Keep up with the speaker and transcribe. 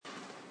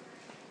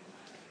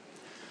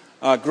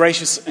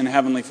Gracious and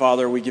Heavenly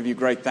Father, we give you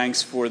great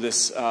thanks for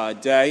this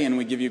day, and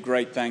we give you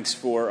great thanks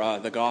for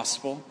the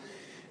gospel,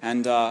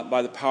 and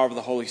by the power of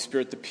the Holy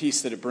Spirit, the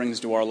peace that it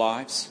brings to our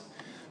lives.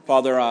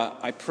 Father,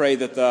 I pray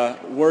that the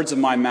words of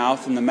my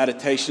mouth and the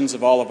meditations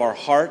of all of our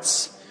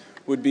hearts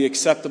would be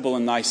acceptable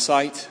in thy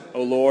sight,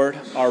 O Lord,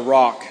 our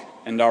rock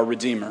and our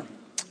Redeemer.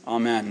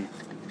 Amen.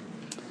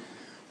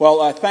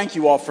 Well, thank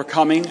you all for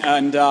coming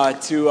and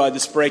to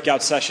this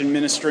breakout session,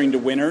 Ministering to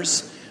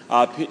Winners.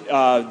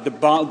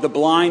 The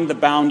blind, the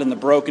bound, and the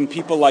broken,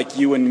 people like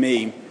you and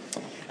me.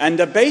 And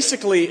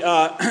basically,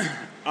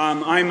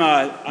 I'm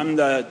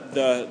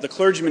the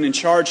clergyman in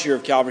charge here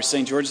of Calvary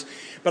St. George's,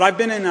 but I've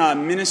been in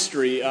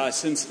ministry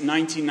since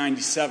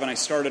 1997. I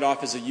started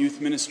off as a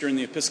youth minister in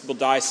the Episcopal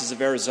Diocese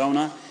of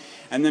Arizona,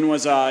 and then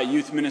was a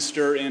youth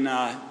minister in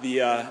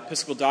the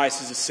Episcopal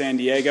Diocese of San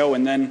Diego,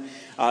 and then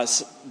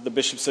the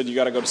bishop said, you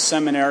got to go to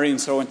seminary,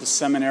 and so I went to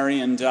seminary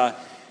and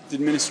did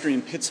ministry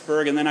in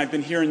Pittsburgh, and then I've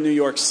been here in New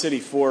York City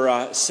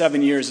for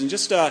 7 years. And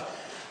just a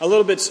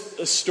little bit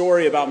a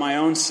story about my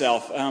own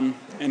self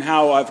and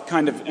how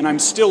and I'm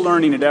still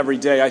learning it every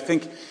day. I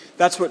think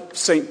that's what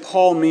St.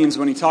 Paul means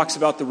when he talks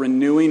about the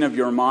renewing of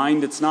your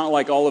mind. It's not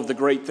like all of the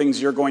great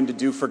things you're going to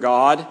do for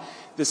God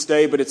this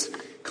day, but it's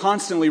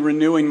constantly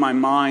renewing my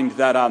mind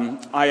that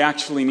I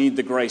actually need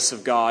the grace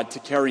of God to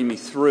carry me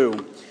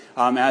through.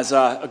 As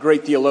a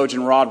great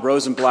theologian, Rod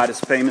Rosenblatt,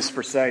 is famous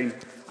for saying,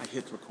 I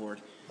hit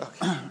record.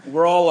 Okay.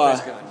 We're all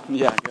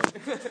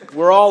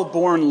we're all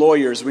born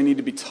lawyers. We need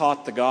to be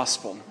taught the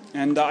gospel,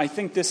 and I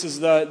think this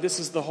is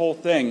the whole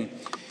thing.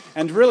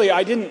 And really,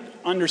 I didn't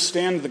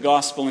understand the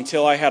gospel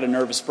until I had a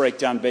nervous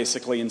breakdown,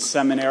 basically in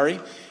seminary.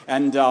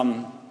 And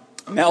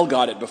Mel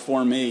got it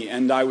before me,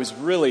 and I was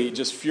really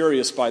just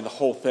furious by the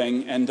whole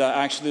thing. And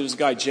actually, there was a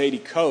guy, J.D.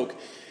 Koch.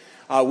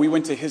 We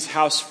went to his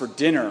house for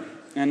dinner.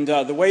 And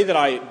the way that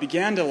I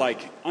began to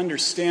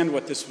understand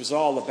what this was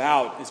all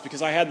about is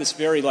because I had this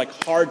very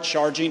hard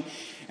charging,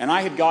 and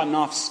I had gotten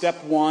off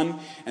step 1,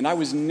 and I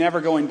was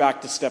never going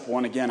back to step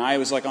 1 again. I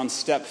was on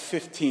step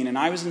 15, and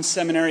I was in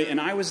seminary, and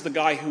I was the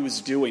guy who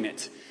was doing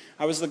it.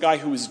 I was the guy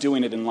who was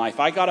doing it in life.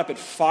 I got up at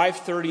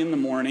 5:30 in the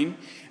morning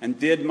and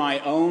did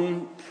my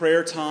own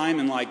prayer time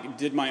and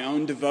did my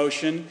own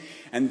devotion.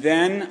 And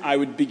then I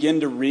would begin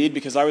to read,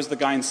 because I was the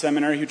guy in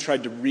seminary who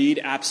tried to read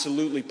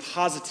absolutely,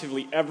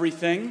 positively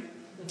everything.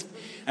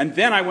 And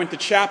then I went to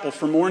chapel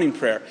for morning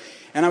prayer.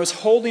 And I was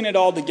holding it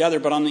all together,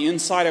 but on the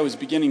inside I was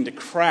beginning to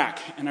crack.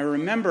 And I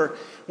remember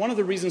one of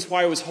the reasons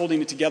why I was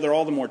holding it together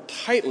all the more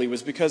tightly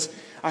was because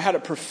I had a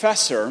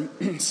professor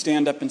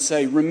stand up and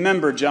say,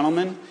 remember,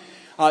 gentlemen,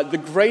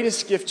 the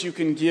greatest gift you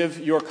can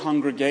give your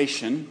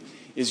congregation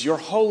is your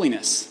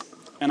holiness.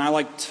 And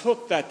I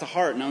took that to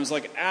heart, and I was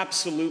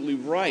absolutely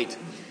right.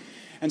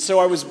 And so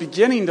I was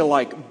beginning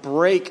to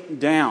break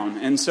down.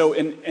 And so,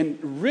 and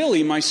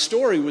really my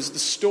story was the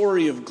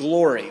story of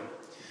glory.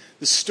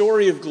 The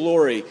story of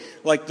glory,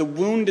 like the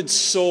wounded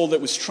soul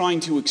that was trying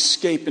to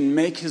escape and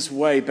make his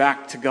way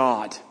back to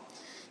God.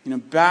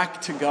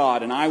 Back to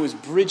God. And I was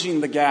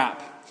bridging the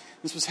gap.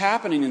 This was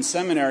happening in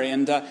seminary.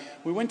 And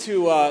we went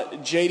to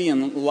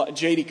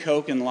J.D.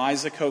 Koch and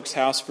Liza Koch's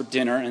house for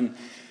dinner. And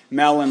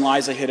Mel and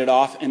Liza hit it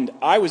off. And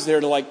I was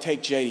there to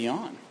take J.D.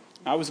 on.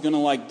 I was going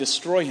to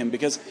destroy him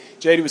because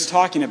J.D. was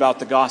talking about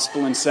the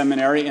gospel in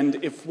seminary,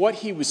 and if what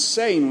he was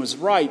saying was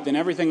right, then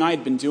everything I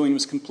had been doing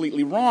was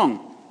completely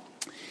wrong.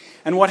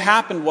 And what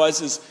happened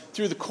is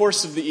through the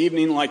course of the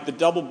evening, the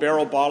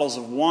double-barrel bottles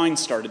of wine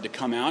started to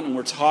come out, and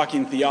we're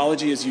talking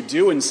theology as you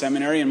do in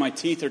seminary, and my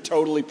teeth are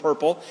totally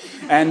purple,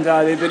 and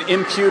they've been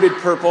imputed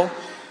purple.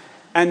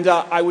 And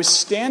I was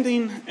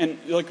standing, and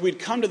we'd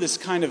come to this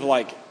kind of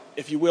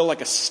if you will, a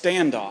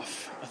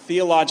standoff, a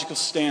theological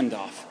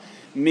standoff.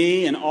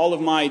 Me and all of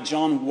my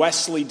John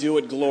Wesley do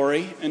it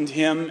glory, and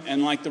him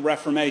and the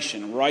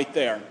Reformation right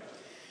there.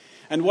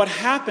 And what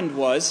happened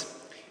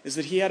is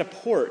that he had a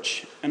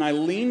porch, and I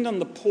leaned on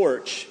the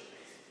porch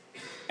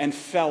and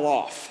fell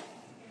off.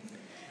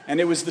 And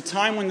it was the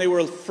time when they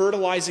were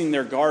fertilizing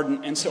their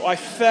garden, and so I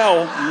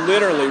fell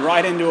literally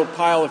right into a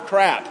pile of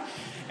crap.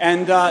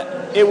 And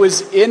it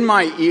was in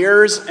my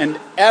ears and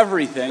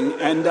everything,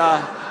 and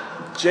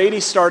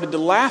J.D. started to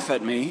laugh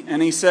at me,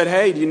 and he said,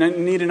 hey, do you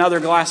need another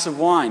glass of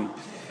wine?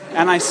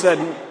 And I said,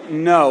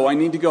 no, I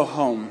need to go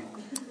home.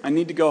 I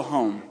need to go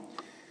home.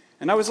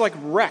 And I was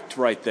wrecked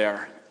right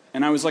there.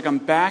 And I was I'm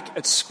back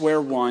at square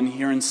one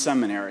here in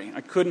seminary.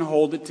 I couldn't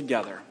hold it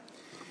together.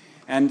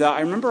 And I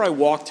remember I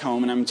walked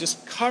home, and I'm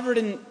just covered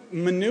in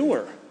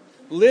manure,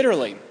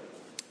 literally.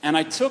 And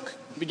I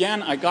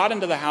got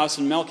into the house,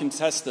 and Mel can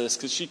attest to this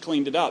because she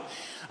cleaned it up.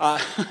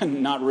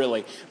 Not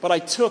really. But I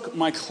took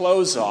my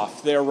clothes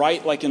off there,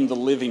 right in the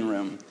living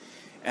room.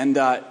 And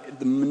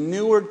the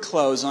manured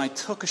clothes, and I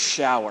took a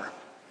shower.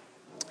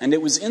 And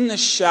it was in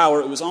this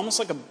shower, it was almost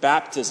like a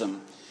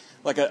baptism,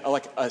 like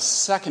a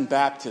second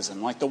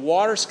baptism. The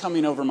water's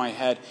coming over my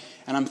head,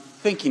 and I'm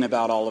thinking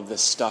about all of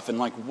this stuff, and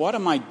what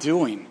am I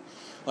doing?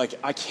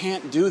 I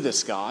can't do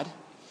this, God.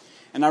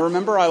 And I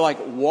remember I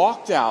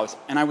walked out,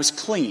 and I was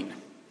clean.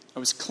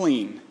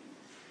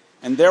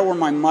 And there were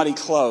my muddy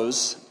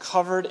clothes,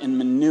 covered in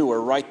manure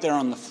right there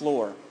on the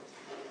floor.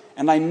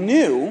 And I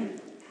knew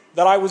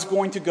that I was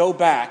going to go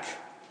back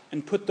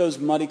and put those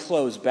muddy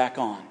clothes back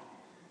on.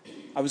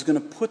 I was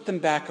going to put them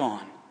back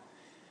on.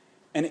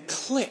 And it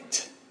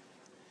clicked.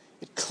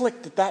 It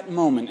clicked at that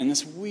moment in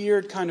this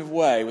weird kind of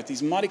way with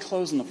these muddy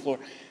clothes on the floor.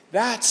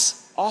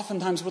 That's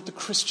oftentimes what the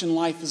Christian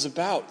life is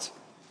about.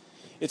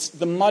 It's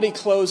the muddy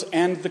clothes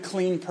and the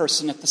clean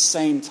person at the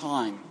same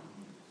time.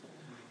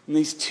 And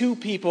these two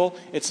people,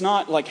 it's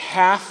not like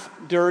half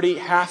dirty,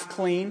 half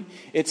clean.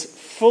 It's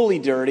fully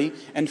dirty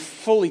and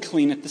fully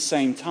clean at the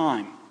same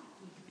time.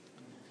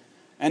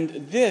 And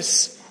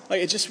this,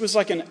 it just was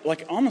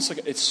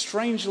it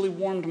strangely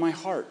warmed my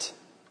heart,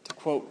 to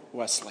quote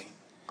Wesley.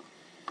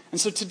 And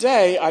so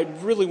today, I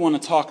really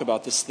want to talk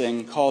about this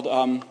thing called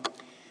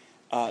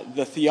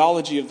the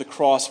theology of the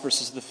cross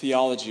versus the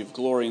theology of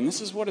glory. And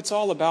this is what it's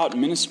all about,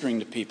 ministering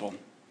to people.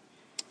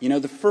 You know,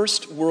 the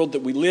first world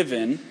that we live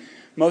in,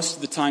 most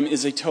of the time,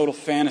 is a total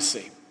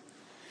fantasy.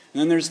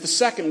 And then there's the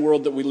second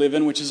world that we live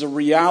in, which is a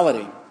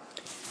reality.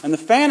 And the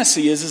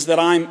fantasy is that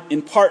I'm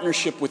in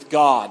partnership with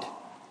God.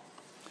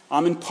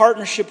 I'm in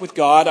partnership with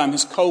God. I'm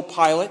his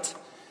co-pilot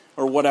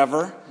or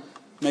whatever.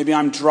 Maybe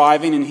I'm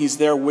driving and he's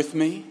there with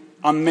me.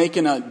 I'm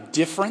making a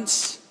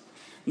difference.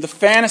 The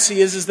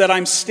fantasy is that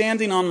I'm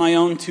standing on my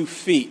own 2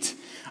 feet.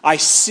 I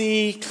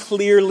see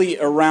clearly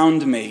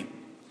around me.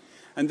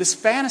 And this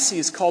fantasy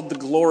is called the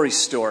glory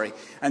story.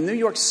 And New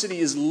York City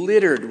is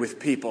littered with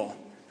people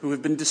who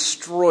have been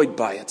destroyed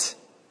by it.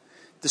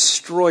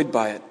 Destroyed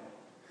by it.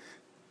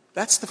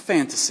 That's the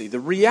fantasy. The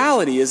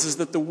reality is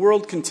that the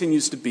world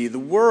continues to be the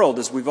world,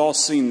 as we've all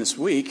seen this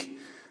week.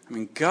 I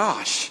mean,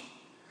 gosh.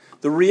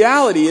 The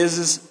reality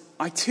is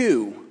I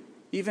too,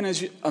 even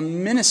as a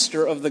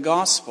minister of the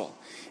gospel,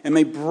 am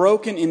a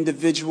broken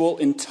individual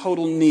in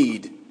total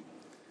need.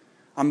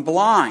 I'm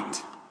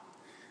blind.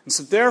 And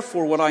so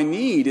therefore what I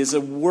need is a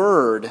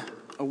word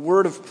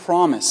of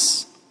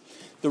promise.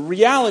 The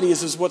reality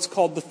is what's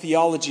called the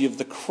theology of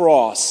the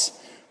cross.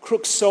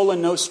 Crux sola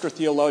nostra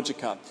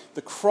theologica.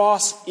 The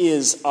cross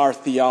is our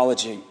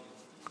theology.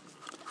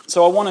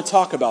 So I want to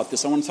talk about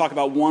this. I want to talk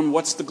about, one,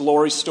 what's the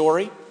glory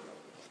story?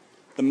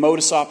 The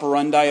modus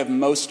operandi of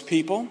most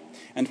people,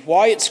 and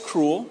why it's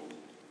cruel.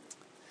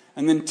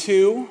 And then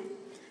 2,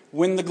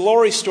 when the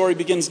glory story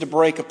begins to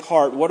break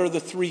apart, what are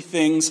the 3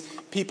 things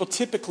people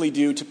typically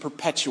do to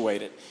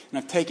perpetuate it? And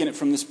I've taken it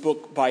from this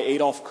book by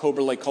Adolf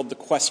Koberle called The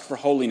Quest for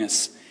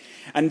Holiness.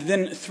 And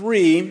then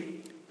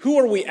 3, who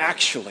are we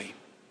actually?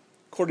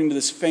 According to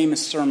this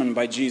famous sermon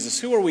by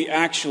Jesus, who are we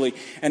actually?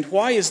 And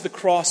why is the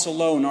cross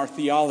alone our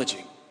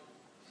theology?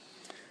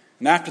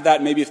 And after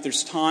that, maybe if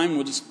there's time,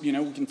 we'll just, we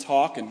can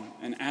talk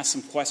and ask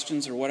some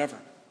questions or whatever.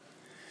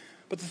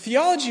 But the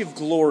theology of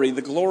glory,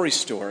 the glory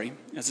story,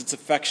 as it's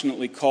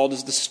affectionately called,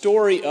 is the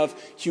story of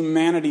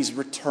humanity's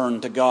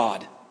return to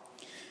God.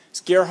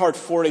 As Gerhard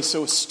Forde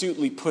so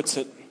astutely puts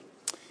it,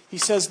 he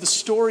says the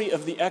story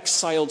of the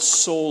exiled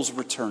soul's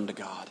return to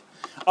God.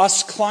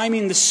 Us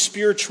climbing the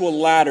spiritual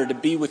ladder to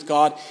be with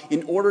God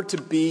in order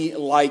to be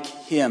like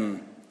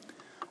Him.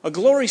 A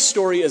glory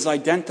story is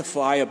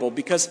identifiable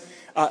because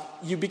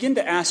you begin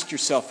to ask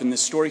yourself in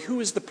this story, who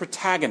is the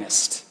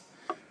protagonist?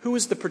 Who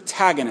is the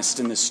protagonist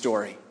in this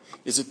story?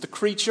 Is it the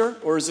creature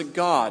or is it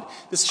God?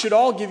 This should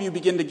all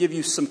begin to give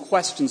you some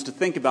questions to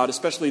think about,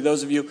 especially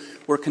those of you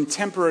where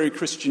contemporary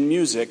Christian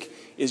music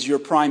is your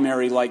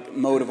primary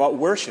mode of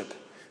worship.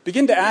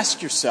 Begin to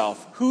ask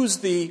yourself, who's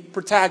the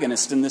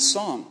protagonist in this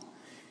song?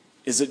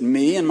 Is it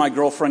me and my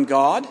girlfriend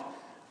God?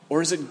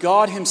 Or is it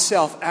God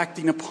himself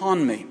acting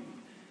upon me?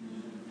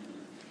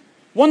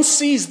 One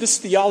sees this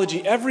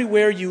theology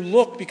everywhere you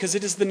look because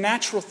it is the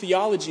natural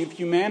theology of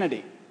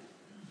humanity.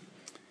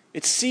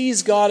 It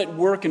sees God at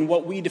work in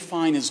what we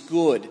define as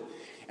good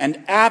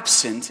and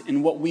absent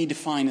in what we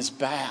define as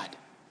bad.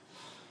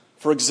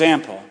 For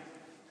example,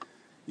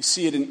 you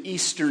see it in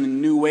Eastern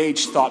and New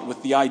Age thought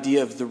with the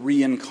idea of the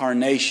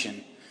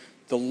reincarnation.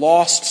 The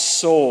lost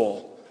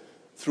soul,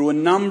 through a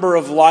number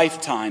of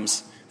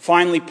lifetimes,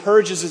 finally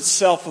purges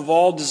itself of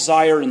all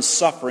desire and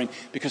suffering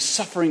because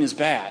suffering is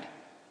bad.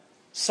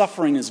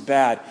 Suffering is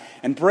bad,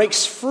 and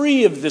breaks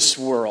free of this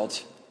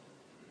world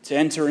to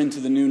enter into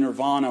the new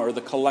nirvana or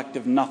the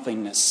collective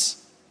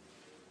nothingness.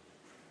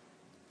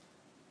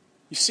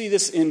 You see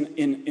this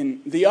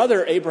in the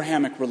other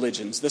Abrahamic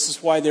religions. This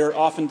is why they're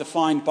often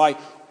defined by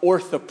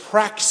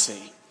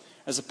orthopraxy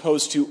as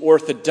opposed to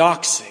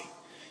orthodoxy.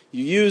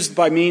 You used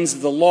by means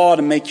of the law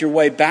to make your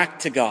way back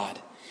to God.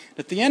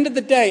 At the end of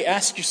the day,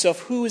 ask yourself,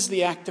 who is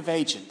the active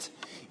agent?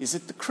 Is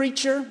it the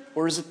creature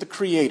or is it the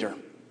creator?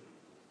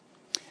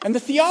 And the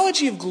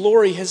theology of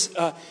glory has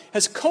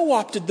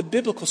co-opted the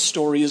biblical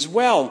story as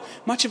well.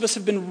 Much of us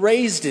have been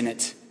raised in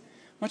it.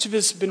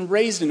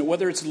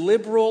 Whether it's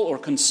liberal or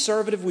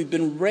conservative, we've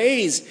been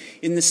raised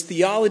in this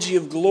theology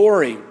of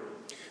glory.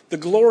 The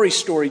glory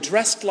story,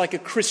 dressed like a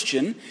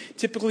Christian,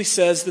 typically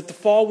says that the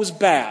fall was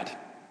bad.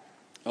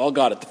 All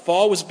got it. The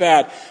fall was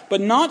bad,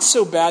 but not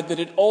so bad that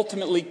it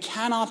ultimately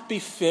cannot be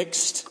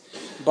fixed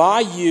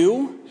by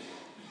you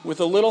with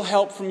a little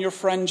help from your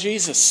friend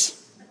Jesus.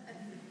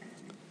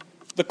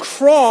 The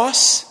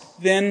cross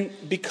then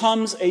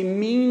becomes a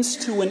means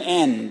to an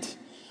end.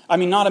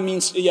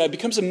 It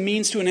becomes a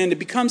means to an end. It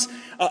becomes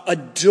a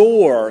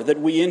door that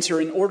we enter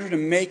in order to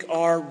make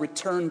our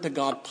return to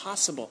God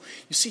possible.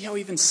 You see how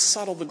even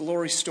subtle the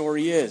glory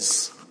story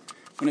is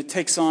when it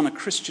takes on a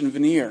Christian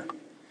veneer.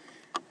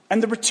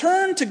 And the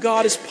return to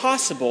God is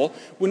possible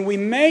when we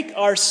make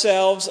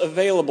ourselves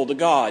available to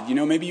God. You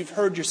know, maybe you've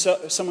heard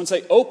someone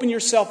say, open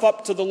yourself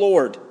up to the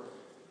Lord.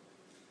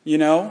 You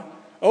know,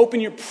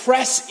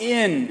 press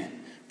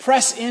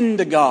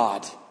into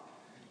God.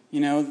 You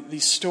know,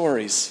 these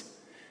stories.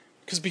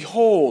 Because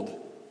behold,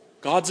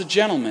 God's a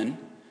gentleman,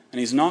 and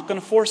he's not going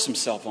to force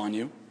himself on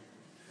you.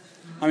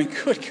 I mean,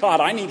 good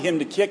God, I need him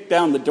to kick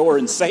down the door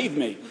and save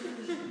me.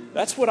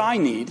 That's what I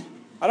need.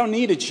 I don't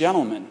need a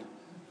gentleman.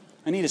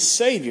 I need a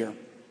Savior.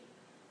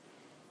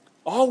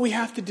 All we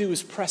have to do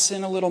is press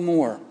in a little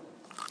more.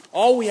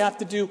 All we have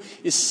to do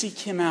is seek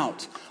him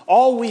out.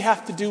 All we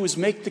have to do is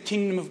make the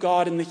kingdom of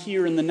God in the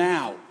here and the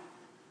now.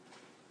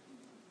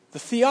 The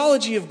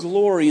theology of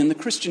glory in the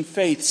Christian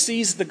faith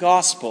sees the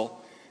gospel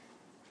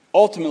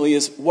ultimately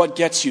as what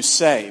gets you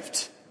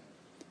saved.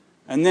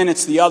 And then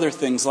it's the other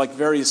things like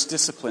various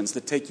disciplines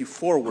that take you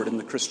forward in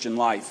the Christian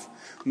life,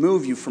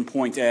 move you from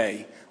point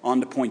A on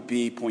to point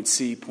B, point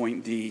C,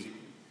 point D.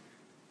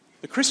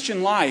 The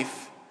Christian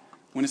life,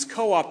 when it's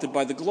co-opted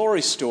by the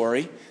glory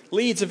story,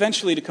 leads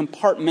eventually to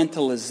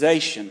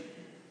compartmentalization,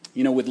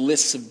 you know, with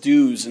lists of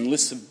do's and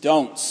lists of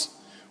don'ts.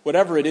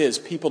 Whatever it is,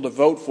 people to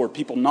vote for,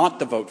 people not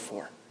to vote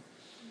for.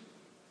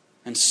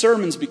 And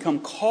sermons become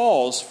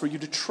calls for you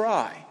to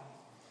try.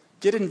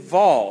 Get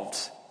involved.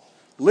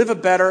 Live a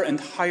better and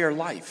higher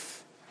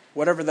life,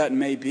 whatever that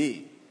may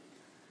be.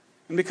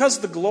 And because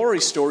the glory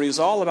story is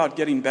all about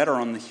getting better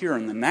on the here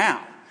and the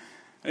now,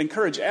 I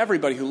encourage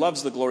everybody who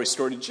loves the glory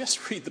story to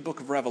just read the book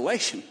of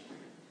Revelation.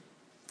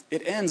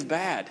 It ends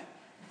bad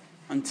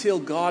until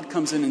God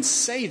comes in and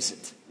saves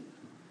it.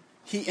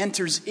 He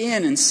enters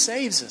in and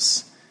saves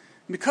us.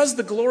 And because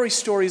the glory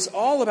story is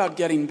all about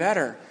getting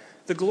better,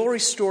 the glory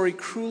story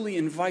cruelly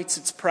invites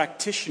its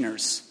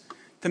practitioners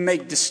to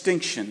make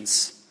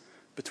distinctions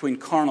between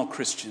carnal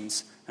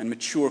Christians and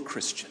mature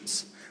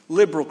Christians,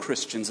 liberal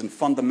Christians and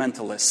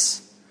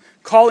fundamentalists,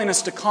 calling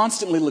us to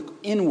constantly look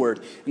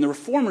inward. And the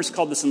Reformers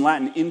called this in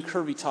Latin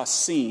incurvitas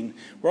sine.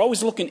 We're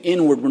always looking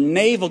inward. We're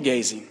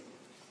navel-gazing.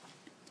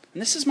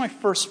 And this is my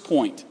first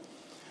point.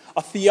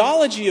 A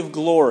theology of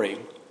glory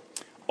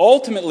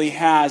ultimately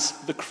has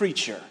the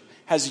creature,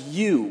 has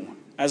you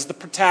as the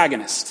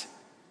protagonist.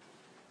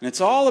 And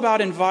it's all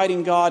about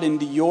inviting God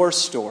into your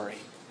story,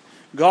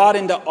 God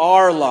into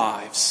our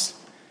lives.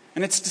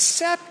 And it's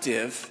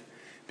deceptive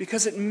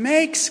because it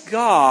makes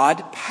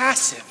God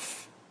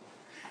passive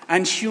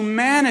and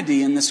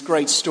humanity in this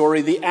great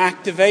story the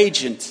active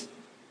agent.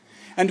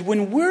 And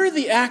when we're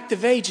the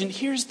active agent,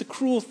 here's the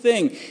cruel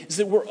thing, is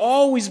that we're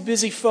always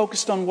busy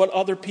focused on what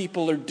other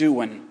people are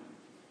doing.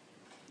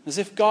 As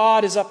if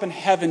God is up in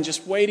heaven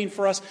just waiting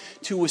for us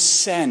to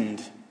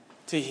ascend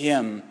to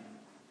him.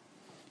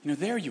 You know,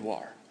 there you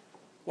are.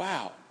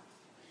 Wow.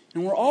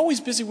 And we're always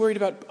busy worried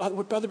about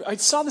what other... I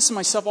saw this in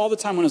myself all the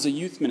time when I was a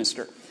youth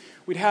minister.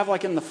 We'd have,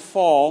 like in the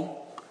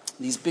fall,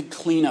 these big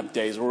cleanup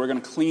days where we're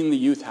going to clean the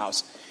youth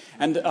house.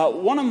 And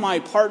one of my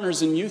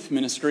partners in youth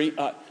ministry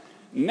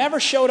never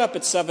showed up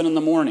at 7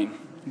 a.m,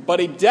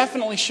 but he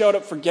definitely showed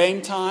up for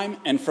game time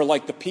and for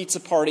like the pizza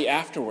party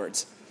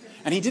afterwards.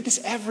 And he did this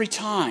every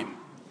time.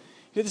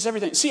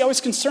 See, I was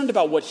concerned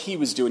about what he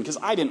was doing because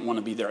I didn't want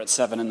to be there at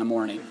 7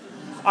 a.m.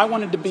 I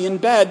wanted to be in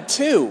bed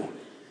too.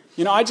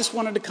 You know, I just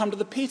wanted to come to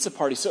the pizza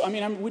party. So,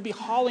 we'd be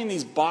hauling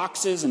these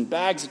boxes and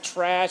bags of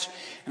trash,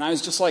 and I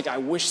was just like, I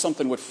wish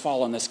something would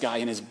fall on this guy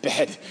in his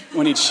bed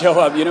when he'd show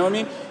up, you know what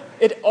I mean?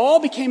 It all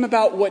became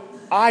about what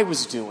I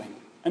was doing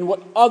and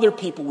what other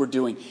people were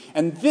doing.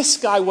 And this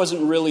guy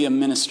wasn't really a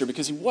minister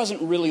because he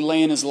wasn't really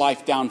laying his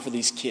life down for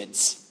these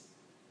kids.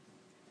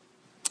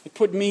 It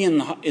put me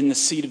in the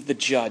seat of the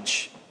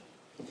judge.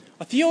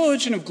 A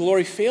theologian of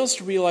glory fails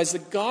to realize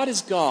that God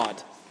is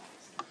God,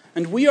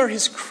 and we are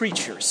his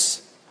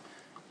creatures.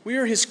 We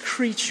are his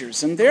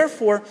creatures, and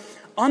therefore,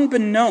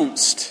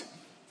 unbeknownst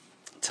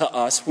to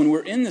us, when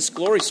we're in this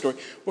glory story,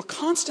 we're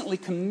constantly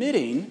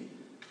committing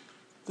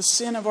the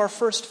sin of our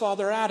first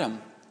father,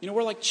 Adam. You know,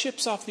 we're like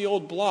chips off the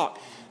old block.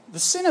 The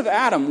sin of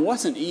Adam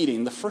wasn't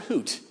eating the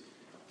fruit.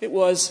 It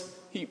was,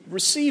 he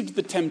received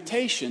the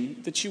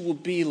temptation that you will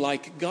be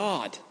like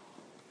God.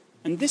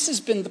 And this has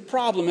been the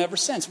problem ever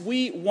since.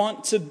 We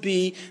want to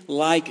be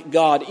like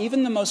God.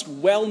 Even the most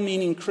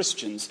well-meaning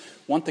Christians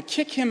want to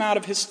kick him out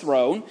of his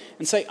throne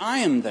and say, I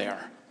am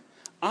there.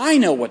 I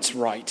know what's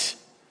right.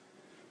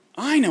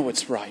 I know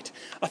what's right.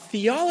 A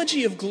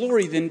theology of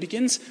glory then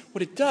begins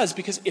what it does,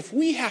 because if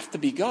we have to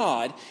be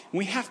God and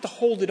we have to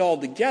hold it all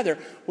together,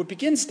 what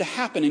begins to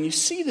happen, and you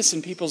see this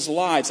in people's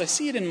lives, I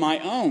see it in my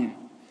own,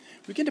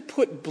 we begin to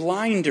put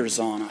blinders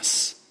on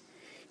us.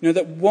 You know,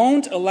 that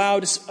won't allow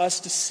us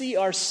to see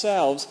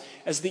ourselves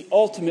as the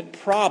ultimate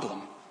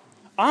problem.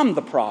 I'm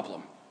the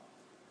problem.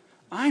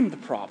 I'm the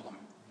problem.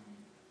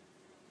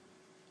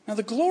 Now,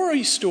 the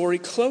glory story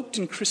cloaked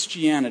in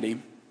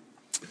Christianity,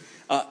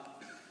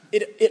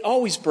 it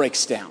always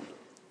breaks down.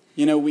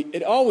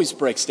 It always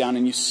breaks down,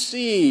 and you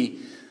see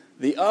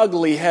the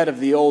ugly head of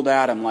the old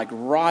Adam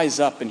rise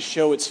up and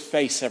show its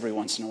face every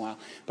once in a while.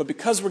 But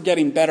because we're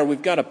getting better,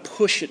 we've got to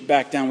push it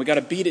back down. We've got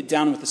to beat it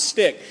down with a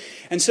stick.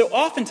 And so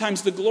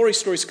oftentimes the glory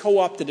stories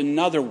co-opted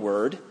another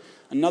word,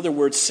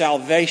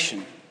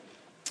 salvation.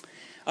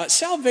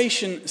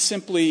 Salvation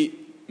simply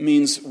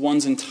means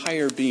one's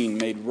entire being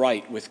made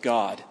right with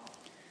God.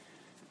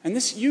 And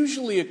this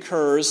usually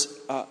occurs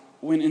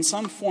when in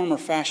some form or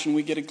fashion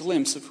we get a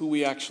glimpse of who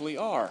we actually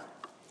are.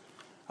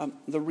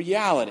 The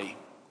reality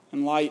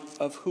in light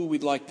of who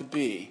we'd like to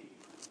be.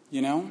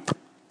 To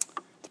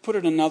put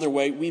it another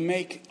way, we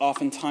make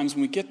oftentimes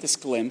when we get this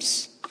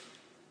glimpse,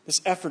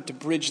 this effort to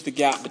bridge the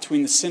gap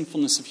between the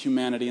sinfulness of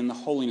humanity and the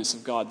holiness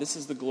of God. This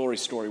is the glory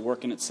story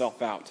working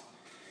itself out.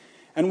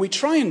 And we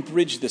try and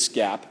bridge this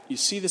gap. You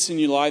see this in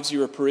your lives,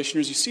 your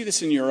parishioners. You see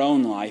this in your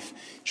own life.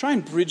 Try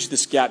and bridge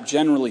this gap,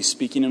 generally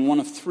speaking, in one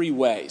of three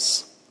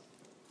ways.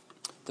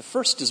 The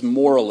first is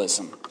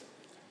moralism.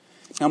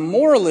 Now,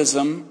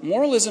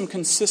 moralism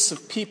consists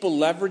of people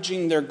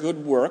leveraging their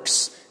good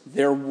works,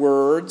 their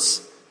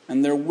words,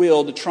 and their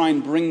will to try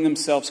and bring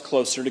themselves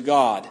closer to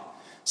God.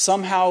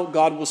 Somehow,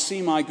 God will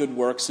see my good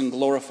works and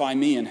glorify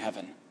me in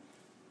heaven.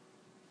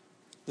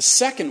 The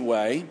second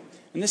way,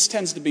 and this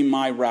tends to be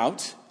my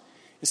route,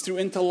 is through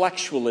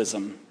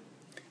intellectualism.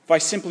 If I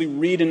simply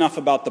read enough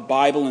about the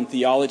Bible and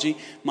theology,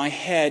 my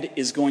head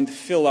is going to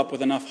fill up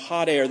with enough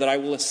hot air that I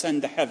will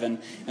ascend to heaven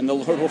and the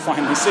Lord will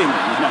finally see me,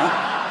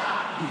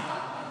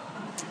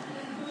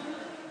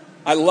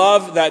 I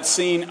love that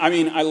scene.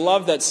 I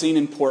love that scene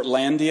in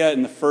Portlandia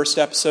in the first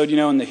episode,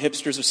 and the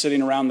hipsters are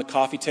sitting around the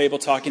coffee table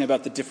talking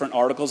about the different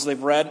articles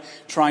they've read,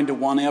 trying to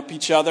one-up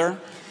each other.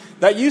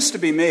 That used to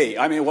be me.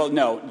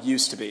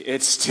 Used to be.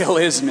 It still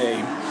is me.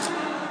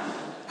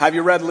 Have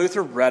you read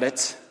Luther? Read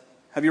it.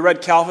 Have you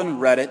read Calvin?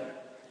 Read it.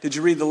 Did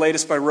you read the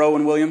latest by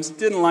Rowan Williams?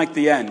 Didn't like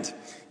the end.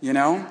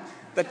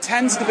 That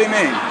tends to be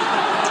me.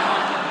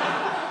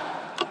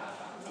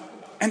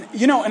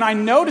 And I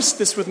noticed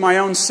this with my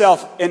own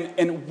self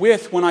and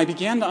when I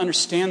began to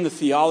understand the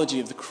theology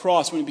of the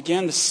cross, when it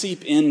began to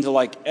seep into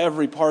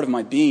every part of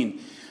my being,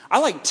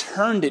 I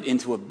turned it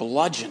into a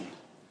bludgeon.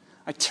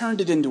 I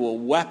turned it into a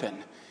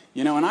weapon,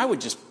 and I would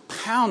just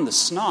pound the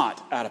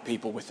snot out of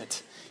people with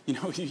it.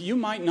 You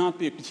might not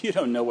be, you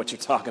don't know what you're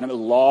talking about.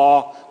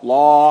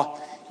 Law.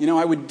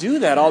 I would do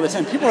that all the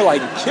time. People are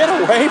like, get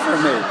away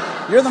from me.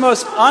 You're the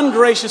most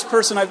ungracious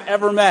person I've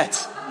ever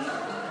met.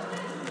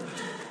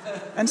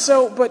 And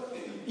so,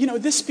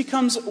 this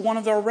becomes one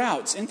of our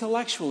routes,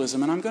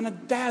 intellectualism, and I'm going to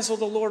dazzle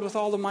the Lord with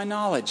all of my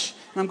knowledge,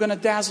 and I'm going to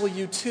dazzle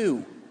you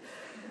too.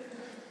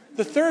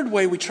 The third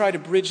way we try to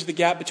bridge the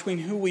gap between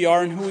who we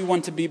are and who we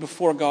want to be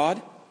before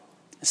God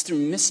is through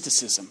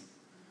mysticism.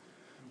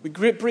 We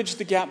bridge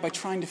the gap by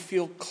trying to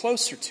feel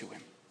closer to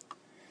Him,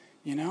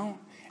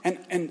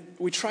 and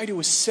we try to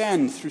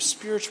ascend through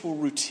spiritual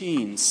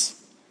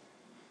routines.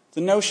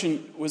 The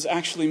notion was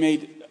actually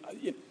made,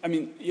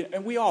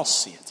 and we all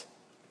see it.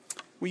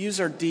 We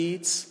use our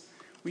deeds,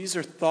 we use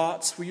our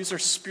thoughts, we use our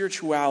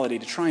spirituality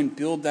to try and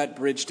build that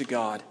bridge to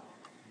God.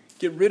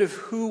 Get rid of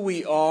who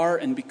we are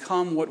and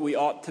become what we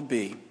ought to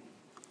be.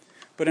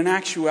 But in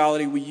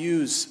actuality, we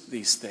use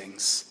these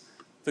things.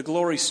 The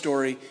glory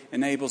story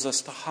enables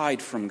us to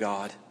hide from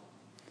God.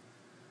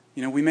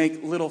 We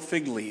make little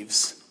fig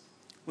leaves,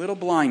 little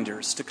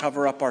blinders to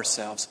cover up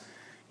ourselves.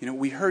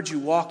 We heard you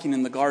walking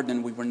in the garden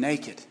and we were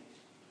naked.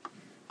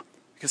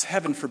 Because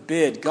heaven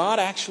forbid, God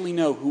actually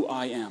know who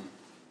I am.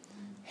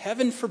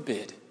 Heaven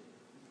forbid.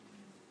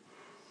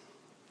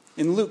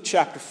 In Luke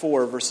chapter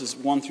 4, verses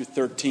 1 through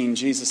 13,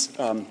 Jesus,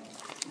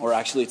 or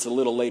actually it's a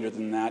little later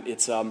than that,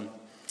 it's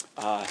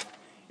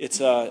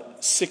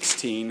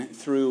 16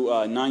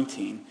 through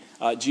 19.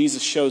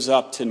 Jesus shows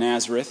up to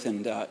Nazareth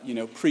and,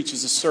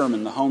 preaches a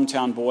sermon. The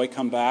hometown boy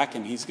come back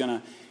and he's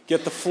going to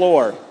get the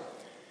floor.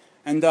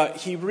 And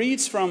he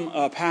reads from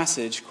a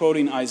passage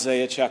quoting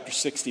Isaiah chapter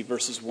 60,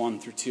 verses 1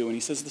 through 2. And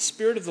he says, "The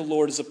Spirit of the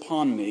Lord is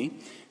upon me,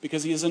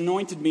 because He has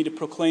anointed me to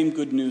proclaim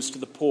good news to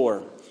the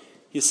poor.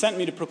 He has sent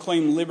me to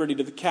proclaim liberty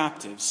to the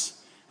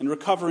captives, and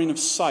recovering of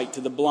sight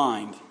to the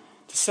blind,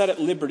 to set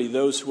at liberty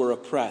those who are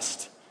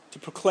oppressed, to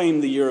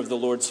proclaim the year of the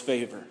Lord's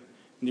favor."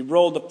 And he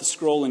rolled up the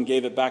scroll and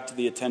gave it back to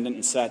the attendant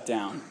and sat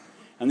down.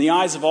 And the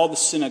eyes of all the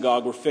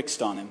synagogue were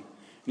fixed on him.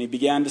 And he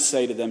began to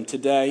say to them,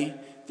 "Today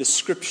this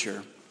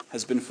scripture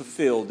has been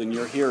fulfilled in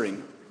your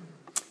hearing."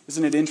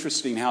 Isn't it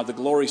interesting how the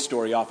glory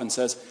story often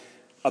says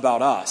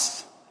about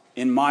us,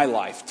 in my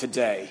life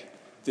today,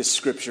 this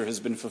scripture has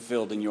been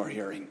fulfilled in your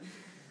hearing.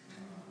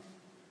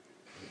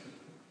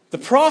 The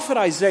prophet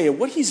Isaiah,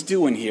 what he's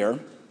doing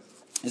here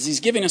is he's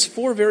giving us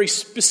 4 very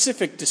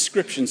specific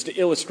descriptions to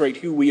illustrate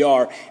who we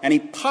are, and he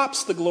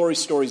pops the glory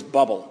story's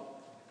bubble.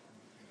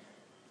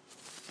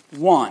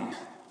 1,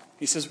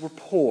 he says we're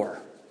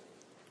poor.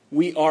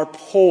 We are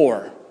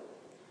poor.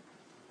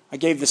 I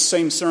gave the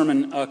same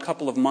sermon a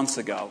couple of months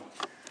ago.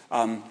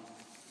 And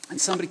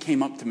somebody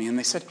came up to me and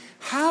they said,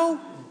 "How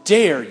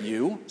dare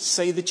you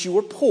say that you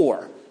are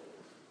poor?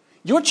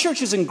 Your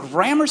church is in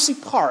Gramercy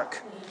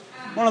Park,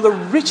 one of the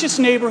richest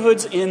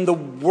neighborhoods in the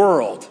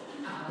world.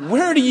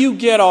 Where do you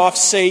get off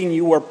saying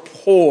you are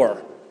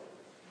poor?"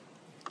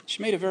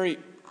 She made a very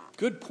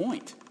good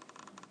point.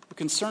 The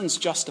concern's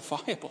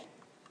justifiable.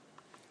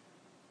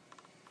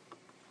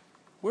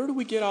 Where do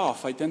we get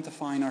off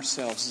identifying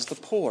ourselves as the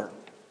poor?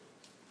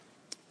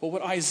 Well,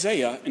 what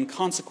Isaiah, and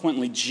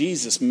consequently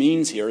Jesus,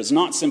 means here is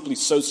not simply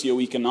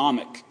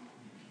socioeconomic.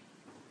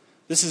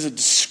 This is a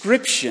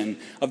description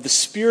of the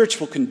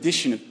spiritual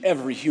condition of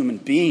every human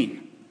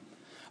being.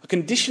 A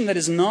condition that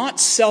is not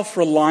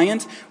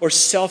self-reliant or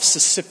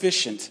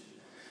self-sufficient,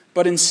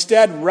 but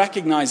instead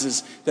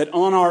recognizes that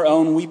on our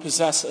own we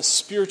possess a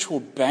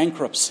spiritual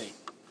bankruptcy.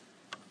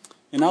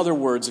 In other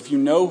words, if you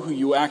know who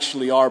you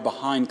actually are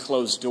behind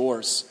closed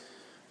doors,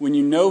 when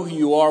you know who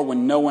you are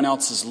when no one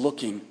else is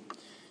looking,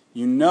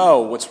 you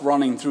know what's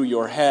running through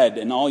your head,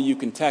 and all you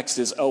can text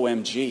is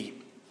OMG.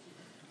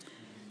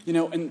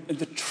 And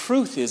the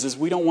truth is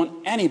we don't want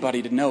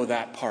anybody to know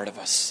that part of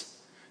us,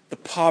 the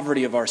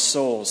poverty of our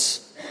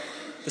souls.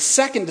 The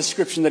second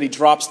description that he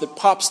drops that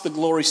pops the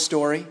glory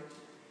story,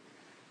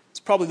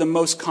 it's probably the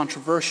most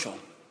controversial.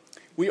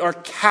 We are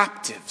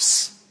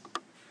captives.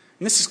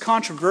 And this is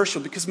controversial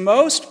because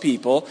most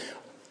people,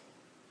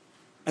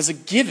 as a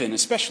given,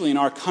 especially in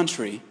our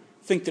country,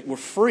 think that we're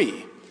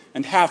free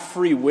and have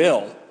free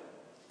will.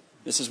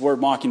 This is where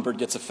Mockingbird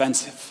gets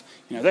offensive.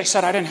 They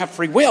said I didn't have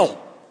free will.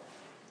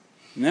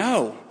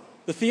 No.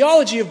 The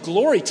theology of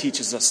glory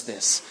teaches us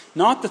this,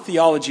 not the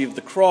theology of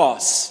the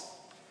cross.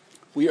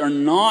 We are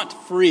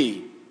not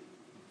free.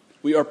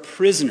 We are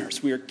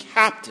prisoners. We are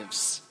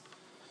captives.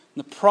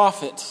 And the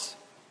prophet,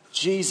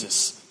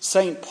 Jesus,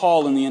 St.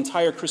 Paul, and the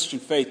entire Christian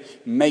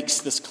faith makes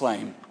this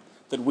claim,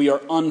 that we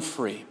are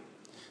unfree,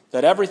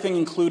 that everything,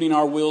 including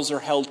our wills, are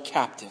held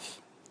captive.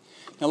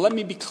 Now let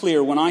me be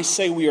clear, when I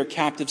say we are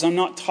captives, I'm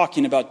not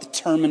talking about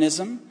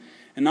determinism,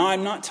 and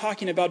I'm not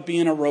talking about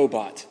being a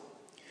robot.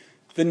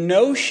 The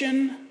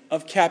notion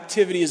of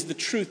captivity is the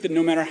truth that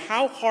no matter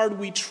how hard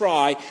we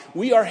try,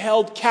 we are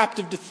held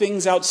captive to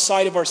things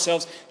outside of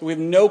ourselves that we have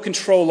no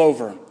control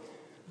over,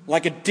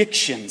 like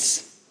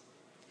addictions.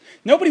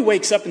 Nobody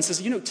wakes up and says,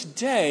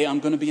 today I'm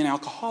going to be an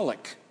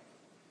alcoholic.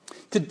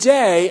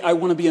 Today I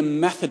want to be a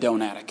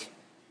methadone addict.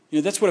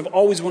 That's what I've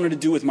always wanted to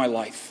do with my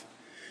life.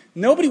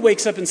 Nobody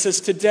wakes up and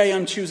says, today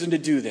I'm choosing to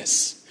do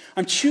this.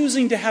 I'm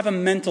choosing to have a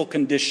mental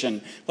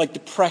condition like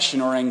depression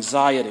or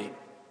anxiety.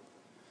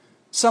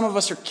 Some of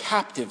us are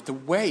captive to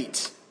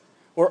weight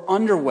or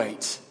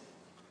underweight.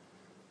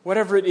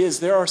 Whatever it is,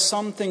 there are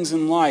some things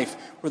in life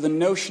where the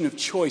notion of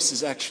choice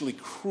is actually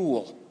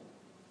cruel,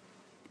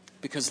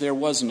 because there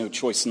was no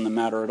choice in the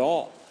matter at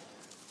all.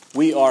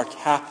 We are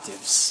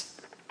captives.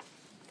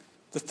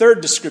 The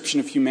third description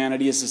of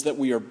humanity is that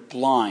we are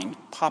blind.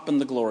 Pop in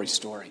the glory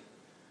story.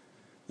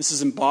 This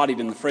is embodied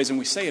in the phrase, and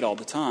we say it all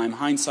the time,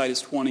 hindsight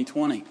is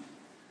 20/20.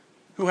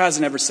 Who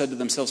hasn't ever said to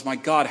themselves, my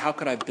God, how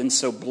could I have been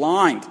so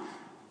blind?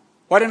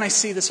 Why didn't I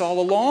see this all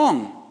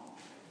along?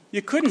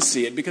 You couldn't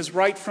see it because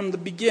right from the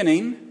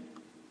beginning,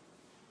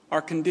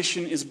 our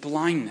condition is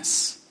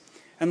blindness.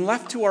 And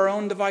left to our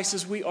own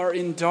devices, we are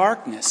in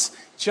darkness.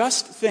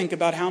 Just think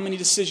about how many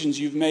decisions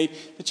you've made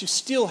that you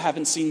still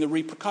haven't seen the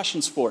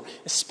repercussions for,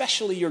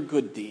 especially your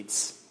good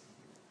deeds.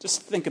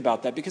 Just think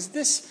about that, because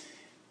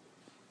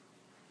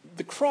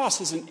the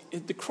cross is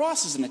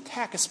an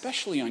attack,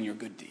 especially on your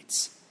good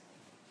deeds.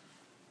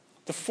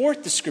 The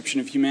fourth description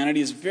of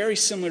humanity is very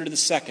similar to the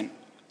second,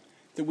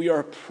 that we are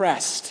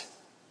oppressed.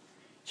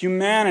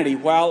 Humanity,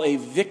 while a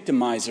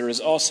victimizer,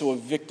 is also a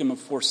victim of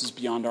forces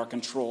beyond our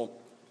control.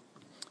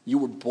 You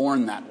were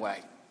born that way.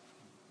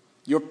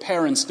 Your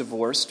parents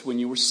divorced when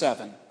you were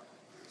 7.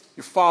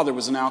 Your father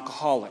was an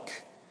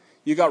alcoholic.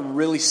 You got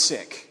really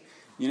sick,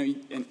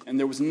 and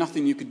there was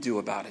nothing you could do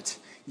about it.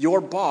 Your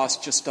boss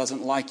just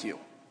doesn't like you.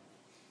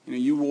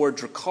 You wore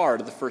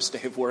Drakkar the first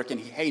day of work, and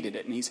he hated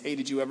it, and he's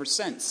hated you ever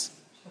since.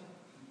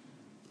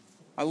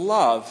 I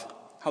love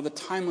how the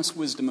timeless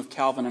wisdom of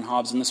Calvin and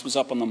Hobbes, and this was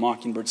up on the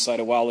Mockingbird site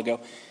a while ago,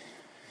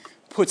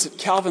 puts it.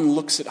 Calvin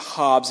looks at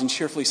Hobbes and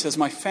cheerfully says,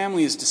 my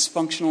family is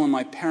dysfunctional and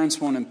my parents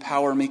won't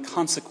empower me.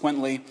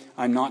 Consequently,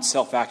 I'm not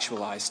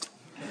self-actualized.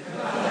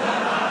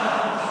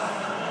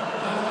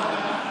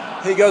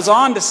 He goes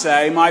on to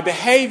say, my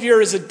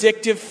behavior is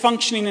addictive,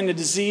 functioning in a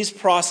diseased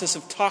process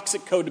of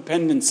toxic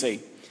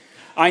codependency.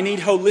 I need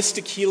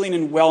holistic healing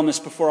and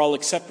wellness before I'll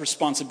accept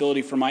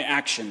responsibility for my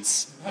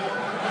actions.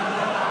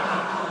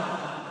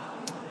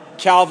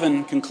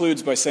 Calvin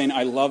concludes by saying,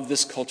 I love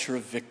this culture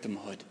of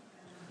victimhood.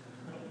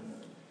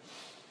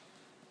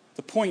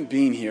 The point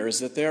being here is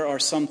that there are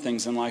some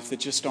things in life that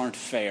just aren't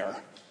fair.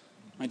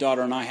 My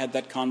daughter and I had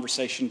that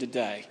conversation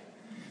today.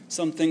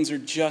 Some things are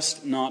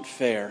just not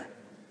fair.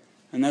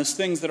 And those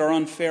things that are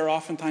unfair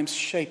oftentimes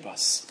shape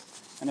us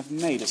and have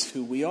made us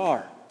who we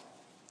are.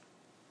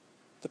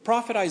 The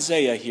prophet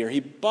Isaiah here, he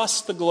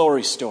busts the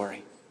glory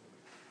story.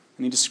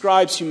 And he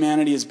describes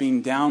humanity as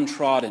being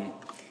downtrodden,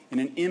 in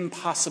an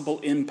impossible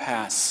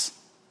impasse.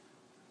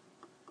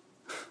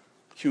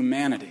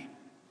 Humanity.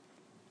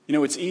 You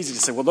know, it's easy to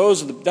say, well,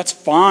 that's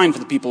fine for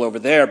the people over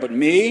there, but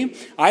me,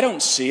 I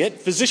don't see it.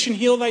 Physician,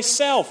 heal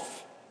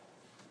thyself.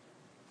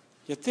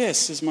 Yet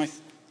this is my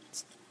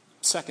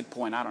second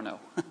point. I don't know.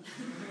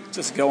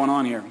 Just going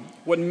on here.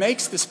 What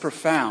makes this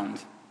profound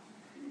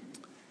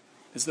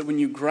is that when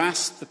you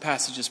grasp the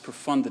passage's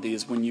profundity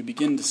is when you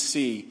begin to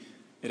see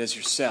it as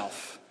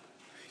yourself.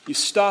 You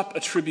stop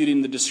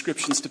attributing the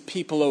descriptions to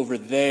people over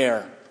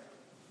there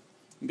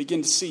and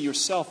begin to see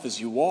yourself as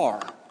you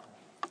are.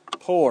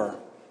 Poor,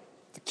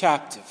 the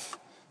captive,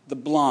 the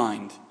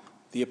blind,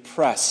 the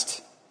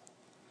oppressed.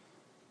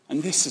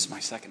 And this is my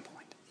second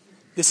point.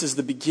 This is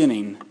the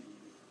beginning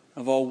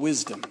of all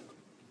wisdom.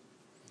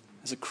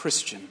 As a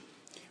Christian,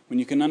 when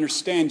you can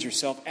understand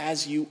yourself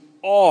as you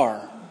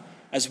are,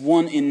 as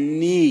one in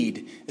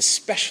need,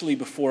 especially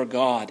before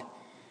God,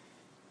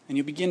 and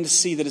you begin to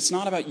see that it's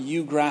not about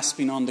you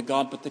grasping onto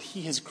God, but that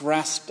He has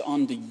grasped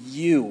onto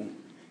you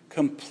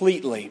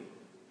completely.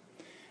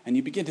 And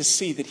you begin to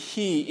see that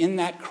He, in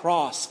that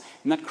cross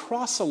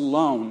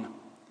alone,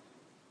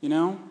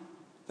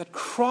 that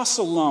cross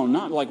alone,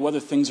 not like whether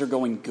things are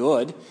going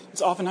good,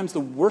 it's oftentimes the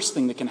worst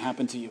thing that can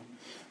happen to you.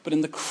 But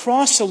in the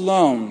cross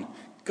alone,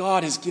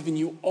 God has given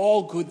you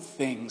all good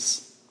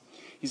things.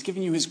 He's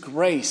given you His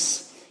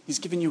grace. He's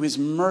given you His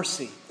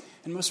mercy.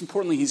 And most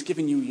importantly, He's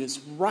given you His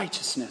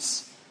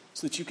righteousness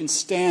so that you can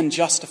stand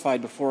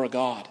justified before a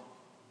God,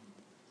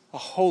 a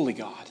holy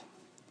God.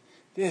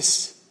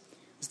 This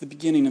is the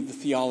beginning of the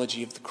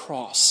theology of the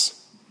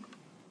cross.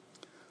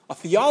 A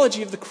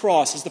theology of the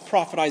cross, as the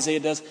prophet Isaiah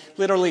does,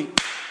 literally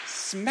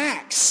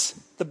smacks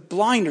the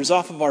blinders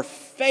off of our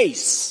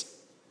face.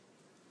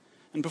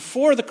 And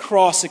before the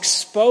cross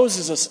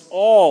exposes us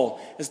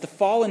all as the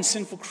fallen,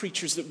 sinful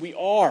creatures that we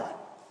are.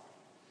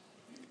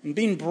 And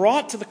being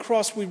brought to the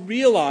cross, we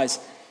realize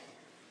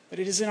that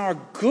it is in our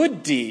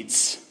good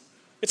deeds.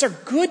 It's our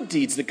good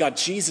deeds that got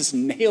Jesus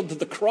nailed to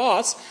the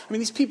cross. I mean,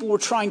 these people were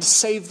trying to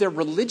save their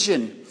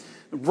religion.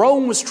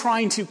 Rome was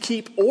trying to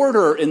keep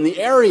order in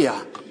the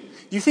area.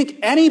 Do you think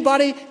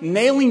anybody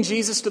nailing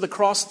Jesus to the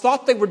cross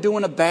thought they were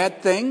doing a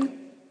bad thing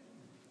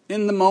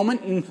in the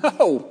moment?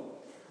 No,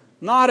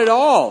 not at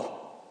all.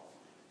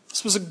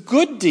 This was a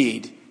good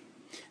deed.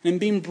 And in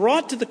being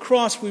brought to the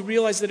cross, we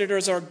realize that it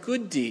is our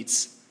good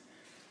deeds,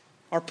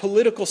 our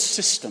political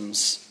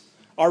systems,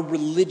 our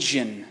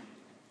religion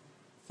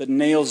that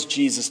nails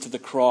Jesus to the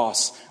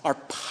cross, our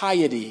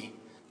piety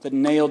that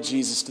nailed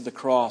Jesus to the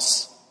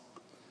cross.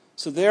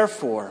 So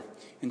therefore,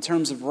 in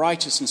terms of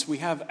righteousness, we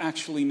have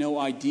actually no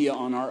idea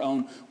on our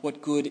own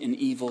what good and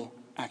evil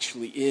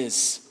actually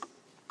is.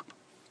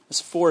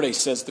 As Forde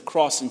says, the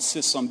cross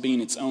insists on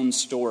being its own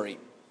story.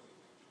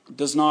 It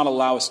does not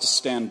allow us to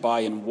stand by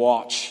and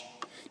watch.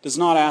 It does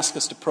not ask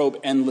us to probe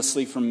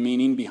endlessly for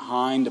meaning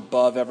behind,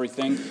 above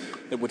everything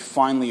that would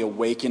finally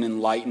awaken,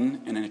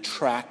 enlighten, and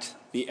attract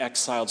the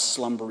exiled,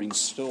 slumbering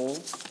soul.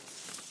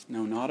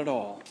 No, not at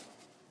all.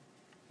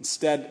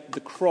 Instead, the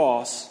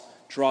cross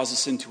draws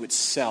us into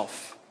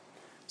itself.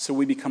 So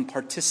we become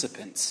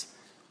participants.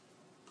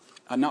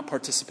 Not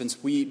participants,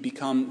 we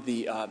become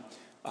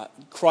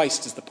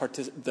Christ is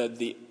I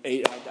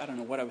don't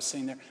know what I was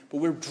saying there, but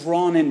we're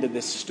drawn into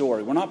this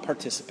story. We're not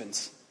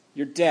participants.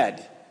 You're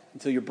dead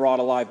until you're brought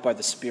alive by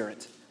the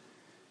Spirit.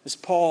 The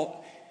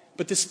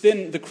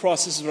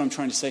cross, this is what I'm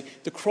trying to say,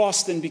 the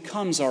cross then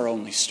becomes our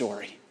only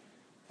story.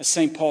 As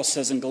St. Paul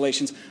says in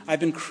Galatians, I've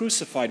been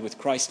crucified with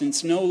Christ, and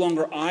it's no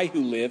longer I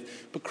who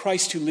live, but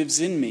Christ who lives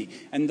in me.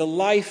 And the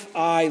life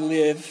I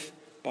live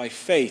by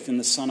faith in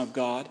the Son of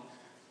God,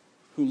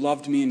 who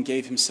loved me and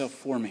gave Himself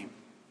for me.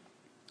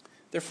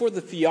 Therefore,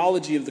 the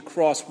theology of the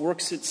cross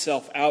works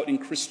itself out in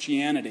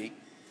Christianity.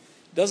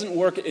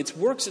 It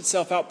works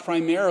itself out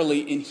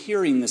primarily in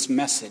hearing this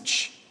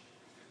message.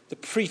 The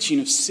preaching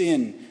of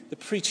sin, the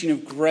preaching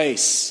of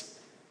grace.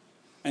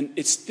 And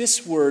it's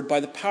this word, by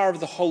the power of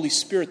the Holy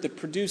Spirit, that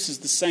produces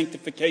the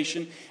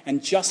sanctification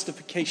and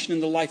justification in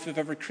the life of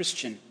every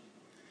Christian.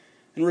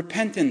 And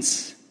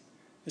repentance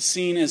is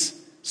seen as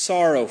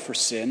sorrow for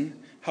sin.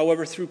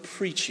 However, through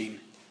preaching,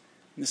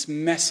 this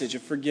message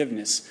of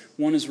forgiveness,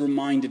 one is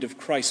reminded of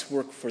Christ's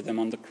work for them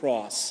on the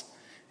cross.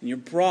 And you're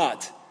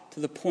brought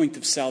to the point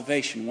of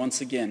salvation once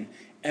again,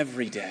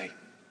 every day.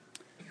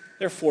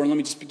 Therefore, let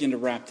me just begin to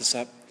wrap this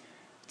up.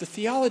 The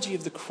theology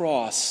of the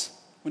cross,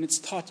 when it's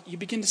taught, you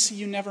begin to see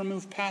you never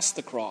move past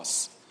the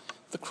cross.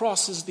 The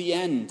cross is the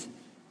end.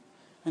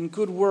 And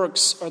good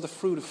works are the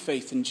fruit of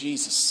faith in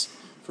Jesus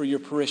for your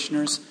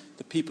parishioners,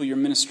 the people you're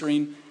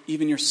ministering,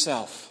 even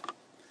yourself.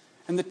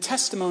 And the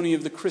testimony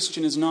of the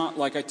Christian is not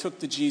like I took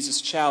the Jesus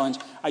challenge,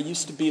 I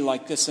used to be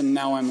like this and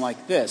now I'm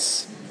like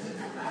this.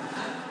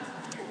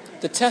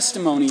 The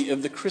testimony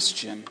of the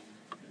Christian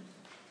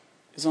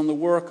is on the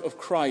work of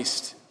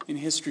Christ in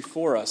history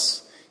for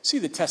us. See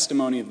the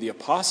testimony of the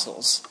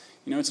apostles.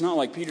 It's not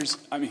like Peter's,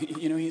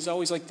 he's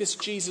always like, this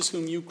Jesus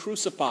whom you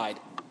crucified.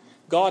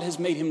 God has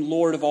made Him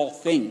Lord of all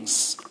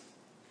things.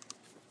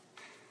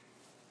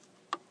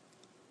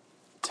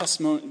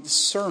 Testimony, the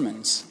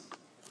sermons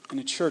in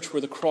a church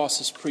where the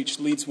cross is preached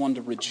leads one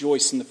to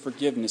rejoice in the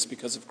forgiveness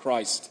because of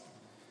Christ.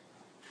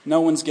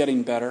 No one's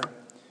getting better.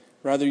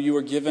 Rather, you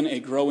are given a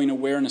growing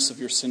awareness of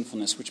your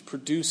sinfulness, which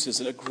produces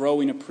a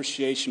growing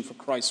appreciation for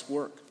Christ's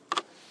work.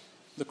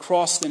 The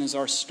cross, then, is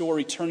our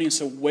story turning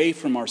us away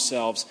from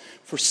ourselves,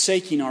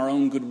 forsaking our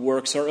own good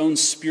works, our own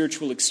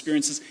spiritual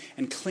experiences,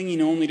 and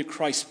clinging only to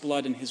Christ's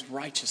blood and his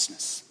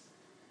righteousness.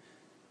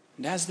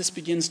 And as this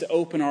begins to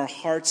open our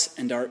hearts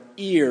and our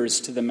ears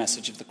to the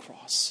message of the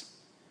cross,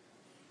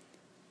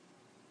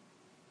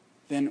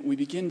 then we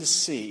begin to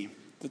see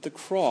that the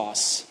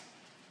cross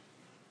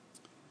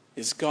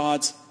is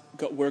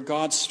where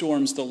God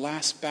storms the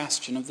last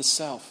bastion of the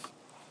self,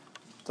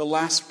 the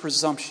last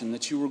presumption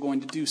that you were going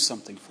to do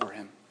something for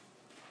him.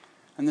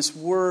 And this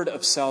word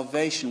of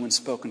salvation, when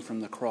spoken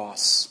from the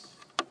cross,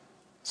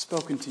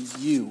 spoken to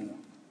you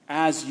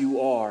as you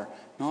are,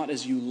 not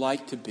as you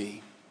like to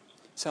be.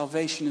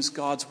 Salvation is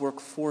God's work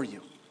for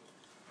you.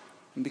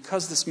 And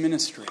because this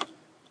ministry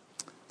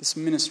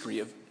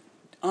of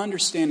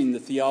understanding the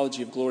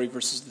theology of glory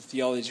versus the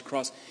theology of the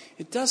cross,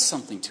 it does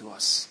something to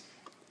us.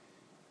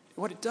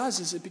 What it does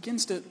is it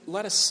begins to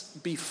let us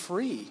be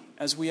free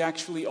as we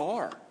actually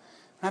are. We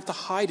don't have to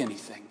hide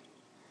anything.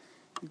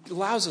 It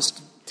allows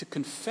us to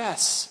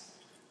confess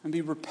and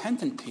be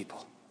repentant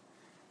people.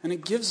 And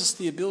it gives us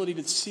the ability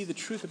to see the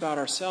truth about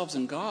ourselves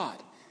and God.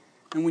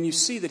 And when you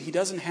see that he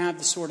doesn't have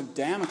the sword of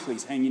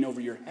Damocles hanging over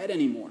your head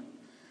anymore,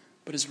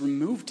 but has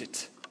removed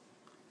it,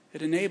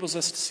 it enables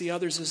us to see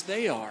others as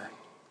they are,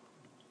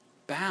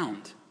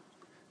 bound.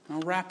 And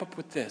I'll wrap up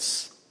with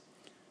this.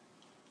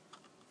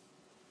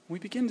 We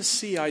begin to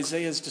see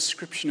Isaiah's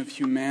description of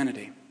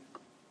humanity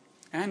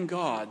and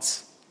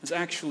God's as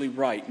actually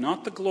right.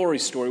 Not the glory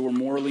story, we're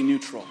morally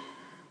neutral,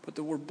 but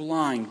that we're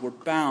blind, we're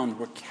bound,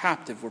 we're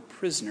captive, we're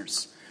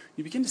prisoners.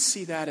 You begin to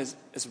see that as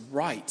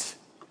right,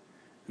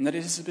 and that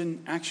it has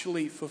been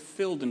actually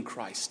fulfilled in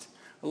Christ.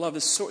 I love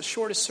this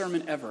shortest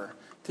sermon ever.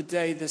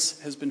 Today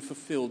this has been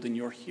fulfilled in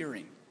your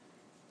hearing.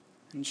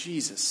 In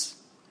Jesus.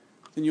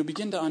 Then you'll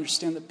begin to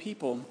understand that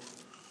people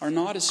are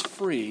not as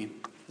free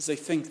as they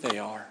think they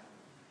are.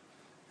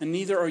 And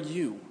neither are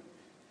you.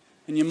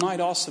 And you might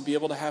also be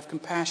able to have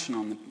compassion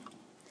on them.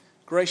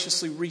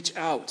 Graciously reach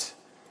out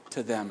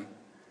to them.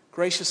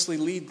 Graciously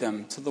lead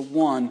them to the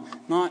one,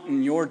 not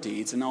in your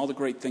deeds and all the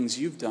great things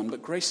you've done,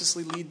 but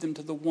graciously lead them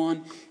to the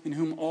one in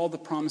whom all the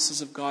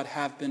promises of God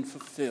have been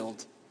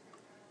fulfilled.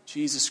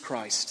 Jesus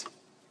Christ.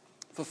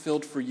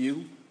 Fulfilled for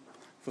you,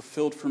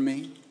 fulfilled for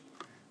me,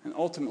 and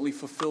ultimately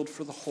fulfilled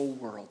for the whole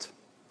world.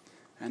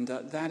 And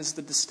that is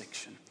the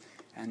distinction.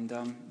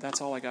 And that's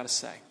all I got to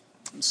say.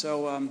 And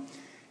so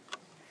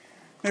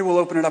maybe we'll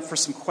open it up for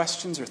some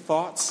questions or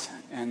thoughts,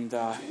 and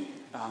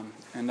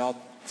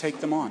I'll take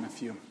them on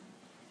if you.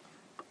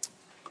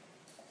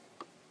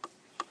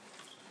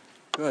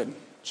 Good.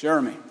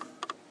 Jeremy.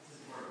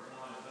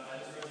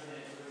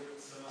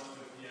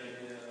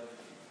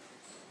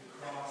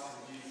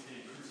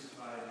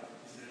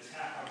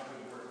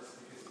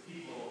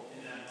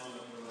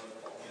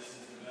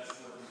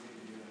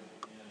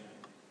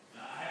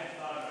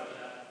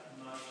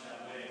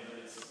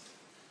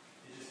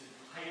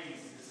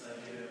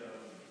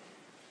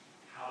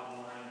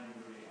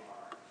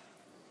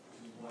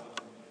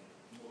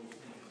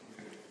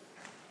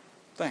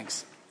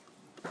 Thanks.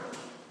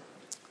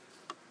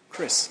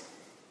 Chris.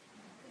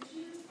 Could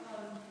you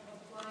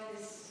apply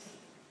this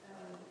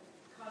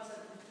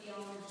concept of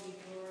theology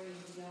of glory and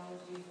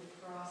theology of the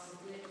cross a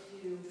bit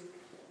to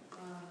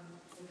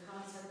the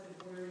concept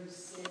of where you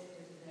sit at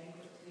the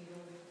banquet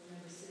table,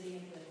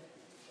 sitting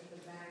at the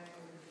back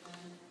or the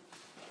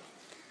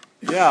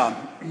front? Yeah.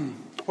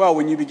 Well,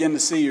 when you begin to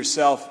see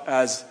yourself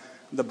as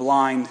the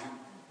blind,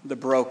 the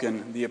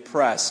broken, the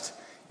oppressed,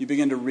 you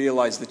begin to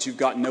realize that you've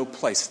got no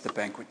place at the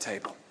banquet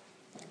table.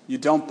 You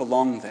don't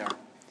belong there.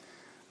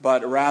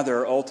 But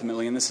rather,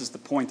 ultimately, and this is the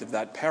point of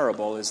that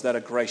parable, is that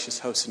a gracious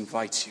host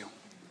invites you.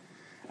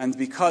 And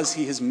because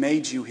he has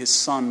made you his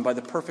son by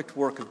the perfect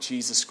work of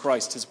Jesus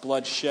Christ, his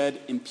blood shed,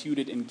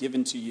 imputed, and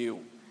given to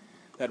you,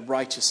 that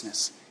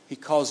righteousness, he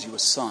calls you a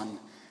son.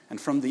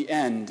 And from the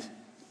end,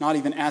 not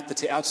even at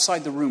the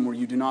outside the room where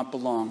you do not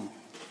belong,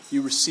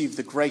 you receive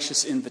the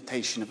gracious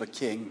invitation of a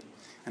king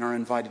and are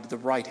invited to the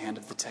right hand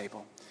of the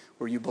table,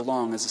 where you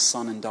belong as a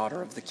son and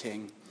daughter of the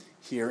King,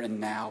 here and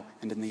now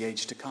and in the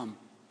age to come.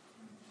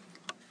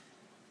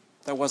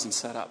 That wasn't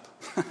set up.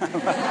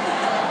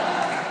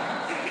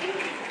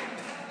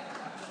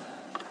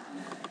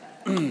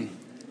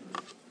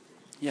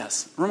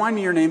 Yes. Remind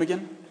me your name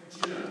again?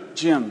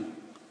 Jim.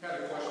 I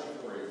had a question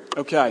for you.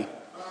 Okay.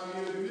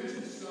 You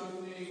mentioned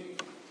something,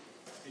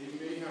 and you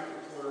may have to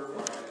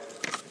clarify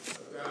it,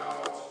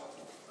 about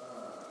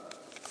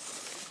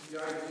the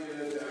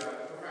idea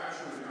that perhaps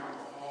you're an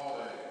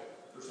alcoholic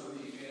or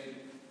something, and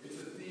it's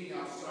a thing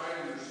outside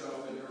of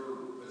yourself that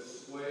you're a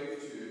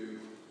slave to,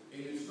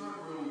 and it's not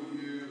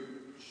really you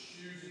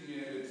choosing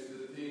it, it's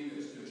the thing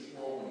that's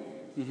controlling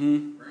you.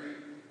 Mm-hmm. Right?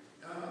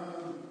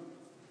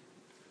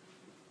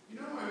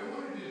 I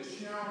wanted to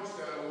challenge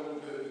that a little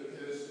bit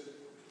because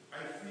I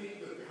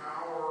think the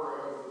power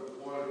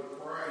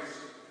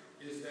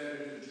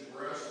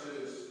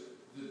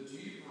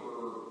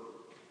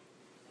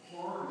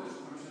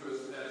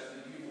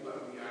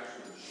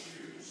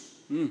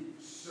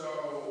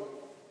So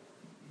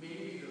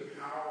maybe the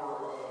power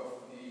of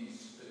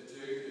these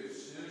addictive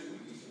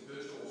sins, these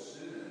habitual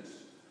sins,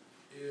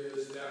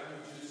 is that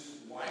we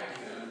just like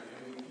them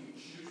and we keep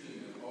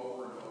choosing them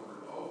over and over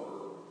and over.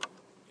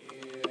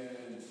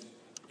 And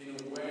in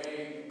a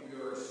way,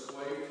 we are a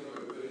slave to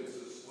it, but it's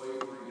a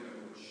slavery that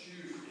we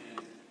choose.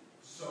 And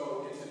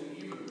so it's an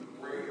even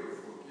greater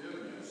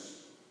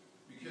forgiveness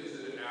because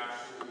it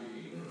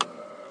actually,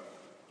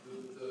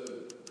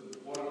 the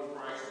blood of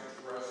Christ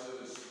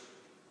addresses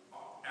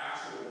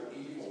actual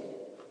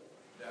evil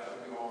that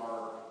we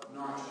are,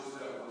 not just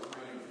that we're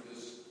kind of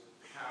this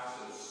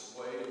passive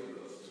slave to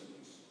those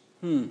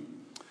things.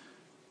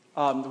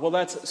 Well,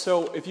 that's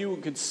so. If you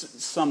could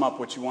sum up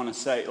what you want to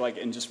say, like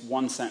in just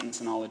one sentence,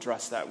 and I'll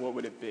address that. What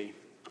would it be?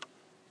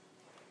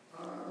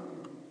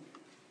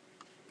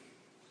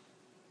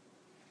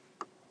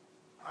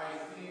 I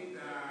think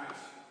that.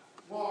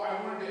 Well,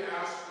 I wanted to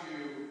ask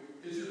you: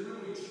 is it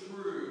really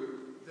true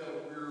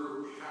that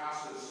we're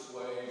passive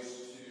slaves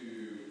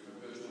to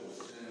habitual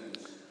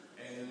sins,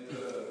 and that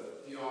the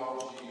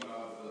theology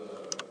of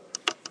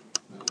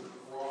the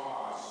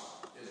cross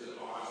is at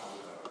odds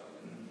with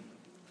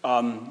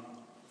that?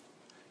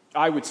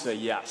 I would say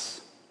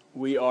yes.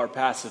 We are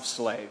passive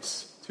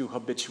slaves to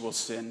habitual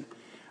sin.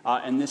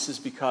 And this is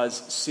because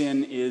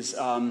sin is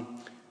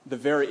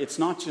it's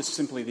not just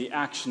simply the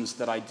actions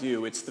that I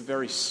do, it's the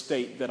very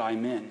state that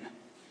I'm in.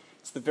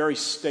 It's the very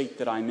state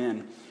that I'm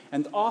in.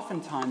 And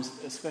oftentimes,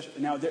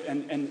 especially now,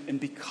 and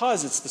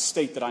because it's the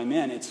state that I'm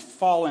in, it's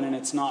fallen and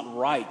it's not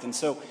right. And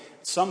so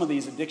some of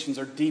these addictions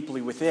are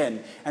deeply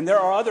within. And there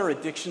are other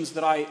addictions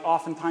that I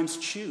oftentimes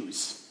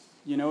choose.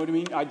 You know what I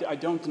mean? I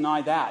don't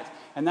deny that.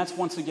 And that's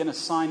once again a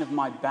sign of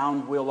my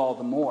bound will all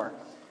the more.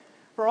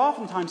 For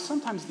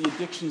sometimes the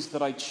addictions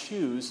that I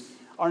choose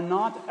are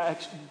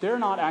they're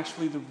not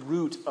actually the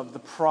root of the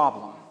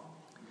problem.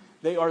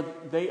 They are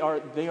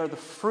the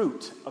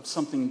fruit of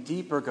something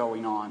deeper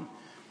going on,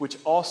 which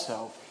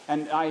also,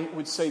 and I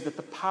would say that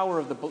the power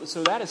of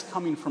so that is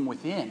coming from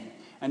within.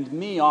 And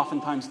me,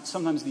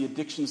 sometimes the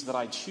addictions that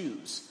I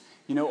choose,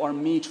 are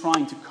me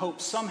trying to cope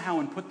somehow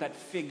and put that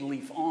fig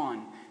leaf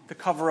on to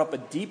cover up a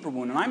deeper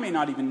wound. And I may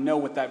not even know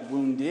what that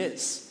wound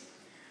is.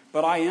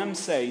 But I am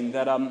saying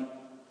that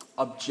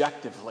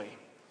objectively,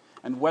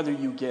 and whether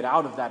you get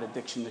out of that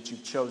addiction that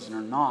you've chosen or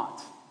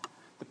not,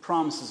 the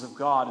promises of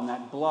God and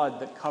that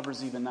blood that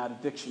covers even that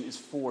addiction is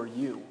for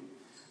you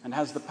and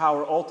has the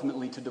power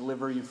ultimately to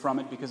deliver you from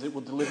it, because it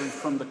will deliver you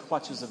from the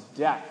clutches of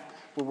death,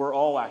 where we're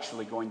all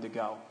actually going to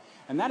go.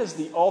 And that is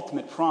the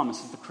ultimate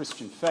promise of the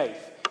Christian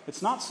faith.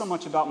 It's not so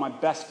much about my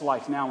best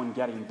life now and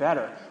getting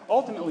better.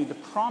 Ultimately, the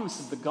promise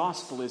of the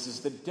gospel is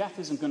that death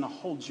isn't going to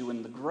hold you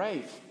in the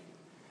grave.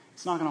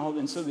 It's not going to hold.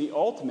 And so the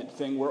ultimate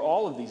thing where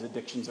all of these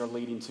addictions are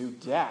leading to,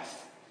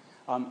 death,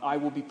 I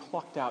will be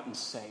plucked out and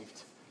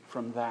saved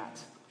from that.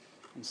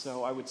 And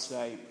so I would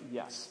say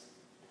yes.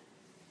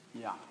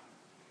 Yeah.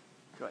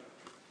 Good.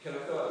 Can I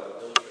throw out an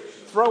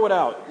illustration? Throw it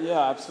out.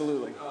 Yeah,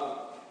 absolutely.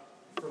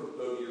 From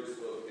Bo Geert's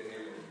book, The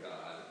Hammer of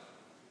God.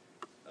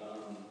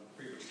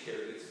 Pretty much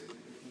characters.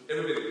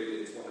 Everybody read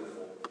it. It's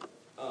wonderful.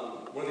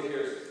 One of the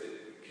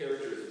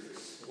characters is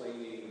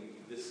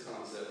explaining this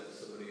concept to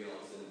somebody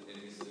else, and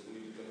he says, when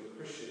you become a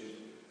Christian,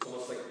 it's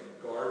almost like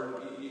a garden.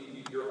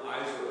 Your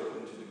eyes are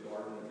open to the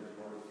garden of your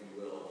heart, if you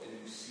will, and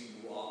you see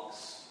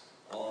rocks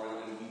all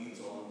around, and weeds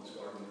all in those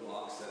garden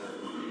rocks that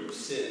are your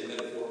sin,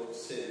 metaphorical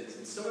sins.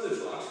 And some of those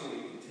rocks, you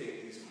can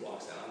take these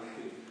rocks out and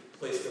you can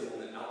place them on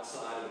the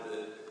outside of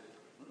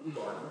the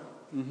garden,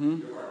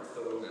 your heart,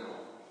 throw them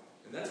out,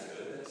 and that's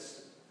good.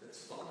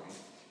 That's fine.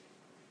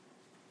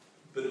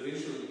 But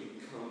eventually you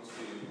come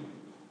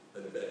to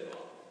a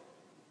bedrock.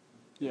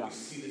 Yeah. You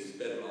see this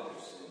bedrock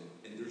of sin,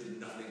 and there's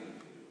nothing you can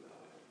do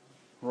about it.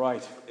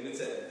 Right. And it's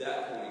at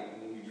that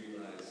point when we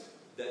realize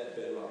that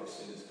bedrock of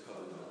sin is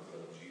covered by the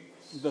blood of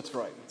Jesus. That's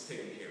right. It's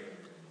taken care of.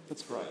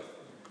 That's right.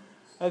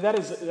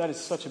 That is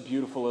such a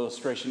beautiful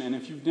illustration. And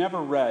if you've never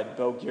read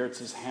Bo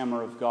Geert's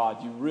Hammer of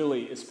God, you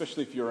really,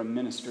 especially if you're a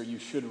minister, you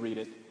should read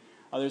it.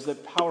 There's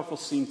that powerful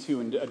scene,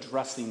 too, in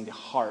addressing the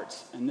heart.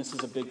 And this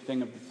is a big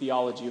thing of the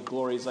theology of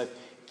glory, is I've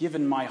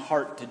given my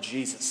heart to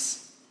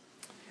Jesus.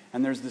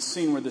 And there's this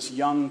scene where this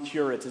young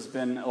curate has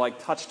been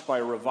touched by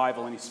a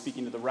revival, and he's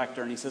speaking to the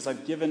rector, and he says,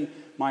 "I've given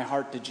my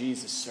heart to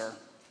Jesus, sir."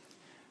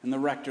 And the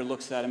rector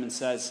looks at him and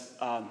says,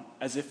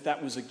 as if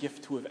that was a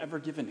gift to have ever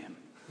given him.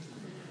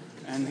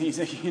 And he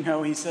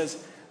says,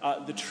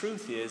 the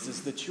truth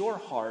is that your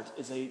heart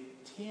is a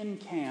tin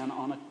can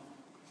on a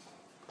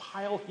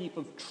pile heap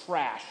of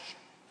trash.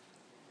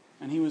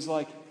 And he was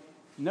like,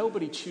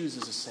 nobody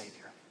chooses a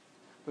Savior,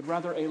 but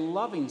rather a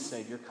loving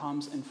Savior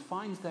comes and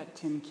finds that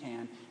tin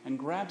can and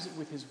grabs it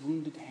with his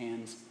wounded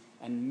hands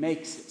and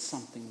makes it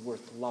something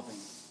worth loving.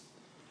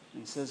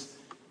 And he says,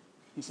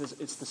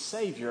 it's the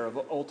Savior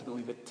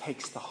ultimately that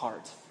takes the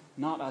heart,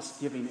 not us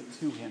giving it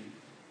to him.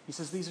 He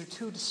says these are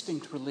two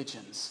distinct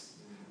religions,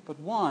 but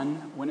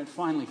one, when it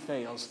finally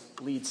fails,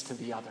 leads to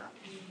the other.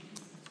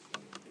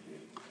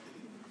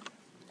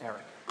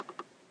 Eric.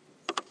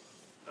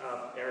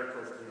 Eric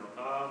Listino.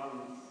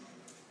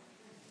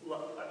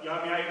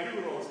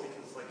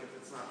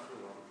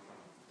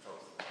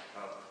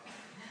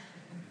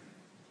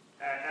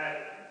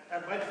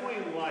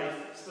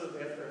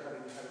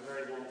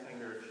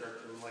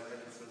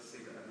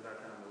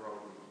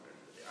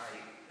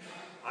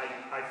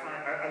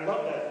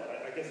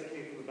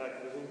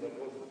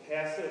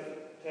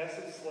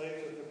 passive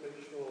slaves with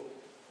habitual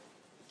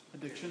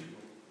Addiction?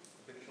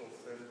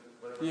 sin,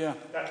 whatever. Yeah.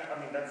 That's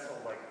so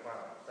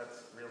wow,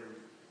 that's really...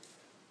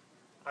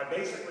 I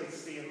basically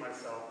see in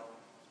myself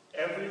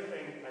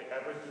everything I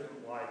ever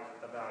didn't like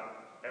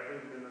about every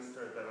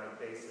minister that I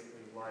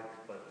basically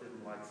liked but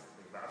didn't like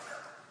something about.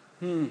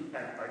 And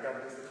I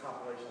got just a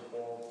compilation of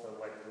all the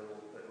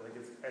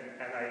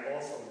and I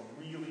also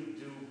really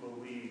do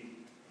believe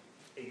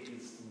it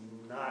is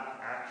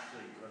not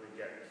actually going to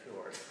get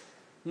cured.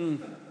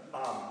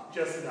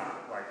 Just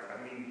not.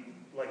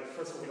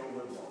 First of all, we don't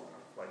live long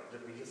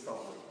enough. We just don't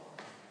live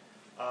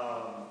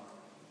long.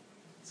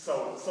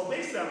 So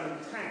basically, I'm in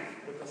the tank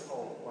with this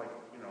whole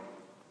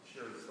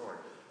sharing story.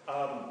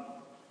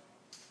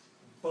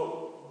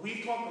 But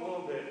we talked a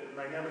little bit, and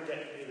I never get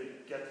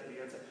to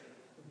the answer.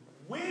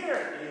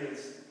 Where is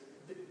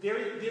there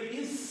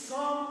is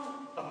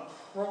some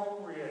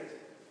appropriate,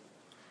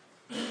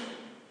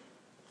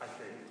 I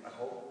think, I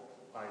hope,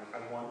 I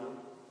wonder,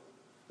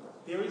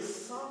 there is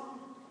some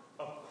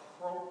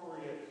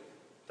appropriate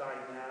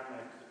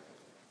dynamic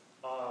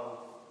of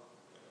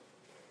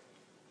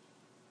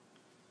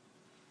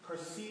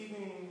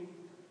perceiving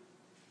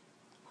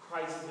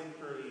Christ's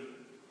victory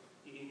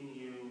in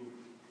you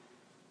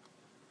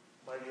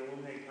by the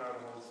illuminating power of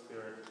the Holy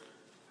Spirit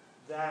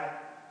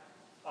that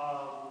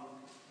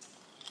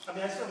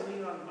I sort of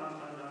lean on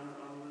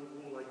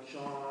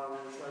John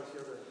and try to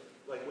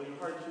when you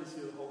hard to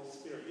see the Holy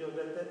Spirit,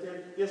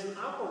 that there's an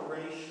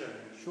operation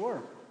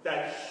Sure.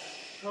 that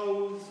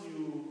shows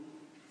you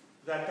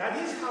that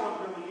is how it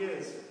really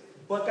is,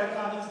 but that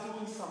God is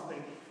doing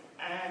something.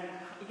 And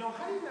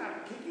how do you not?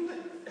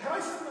 Have I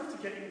said enough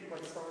to get you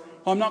started?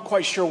 Well, I'm not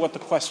quite sure what the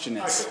question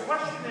is. The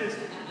question is,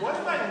 what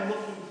am I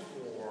looking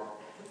for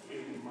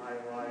in my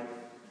life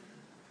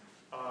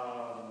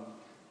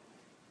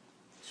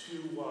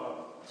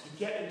to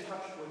get in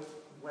touch with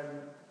when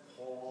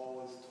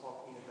Paul is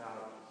talking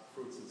about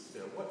fruits of the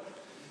Spirit? What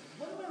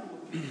am I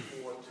looking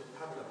for to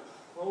have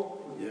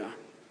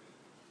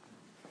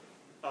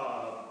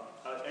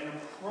an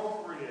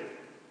appropriate,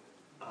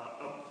 I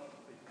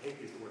hate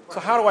these words. So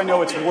how do I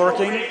know it's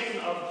working?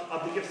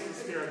 Of the gifts of the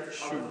Spirit, of the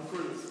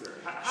fruit of the Spirit.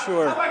 How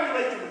Sure. do I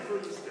relate to the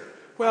fruit of the Spirit?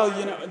 Well,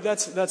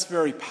 that's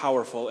very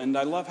powerful, and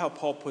I love how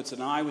Paul puts it.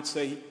 And I would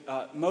say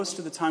most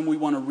of the time we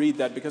want to read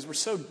that because we're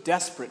so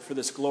desperate for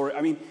this glory.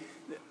 I mean,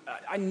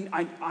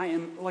 I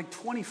am like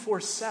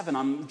 24/7.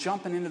 I'm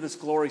jumping into this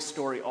glory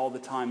story all the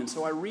time, and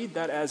so I read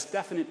that as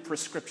definite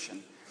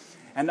prescription.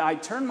 And I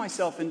turn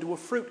myself into a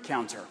fruit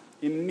counter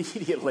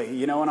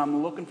immediately, and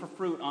I'm looking for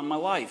fruit on my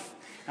life,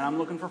 and I'm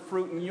looking for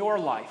fruit in your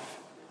life.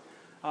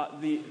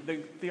 The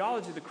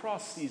theology of the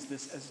cross sees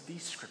this as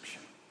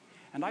description.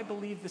 And I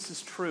believe this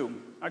is true.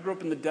 I grew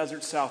up in the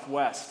desert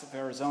southwest of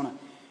Arizona.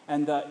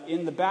 And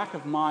in the back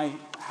of my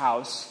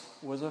house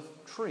was a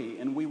tree.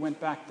 And we went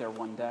back there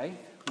one day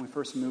when we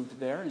first moved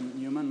there in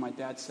Yuma. And my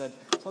dad said,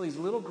 "It's all these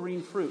little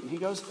green fruit." And he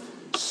goes,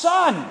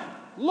 "Son,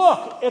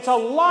 look, it's a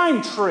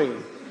lime tree.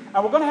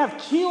 And we're going to have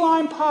key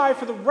lime pie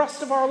for the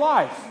rest of our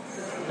life."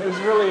 It was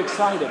really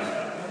exciting.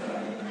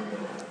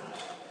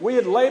 We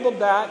had labeled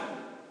that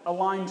a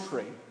lime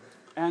tree.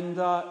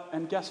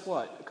 And guess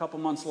what? A couple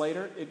months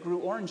later, it grew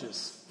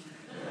oranges.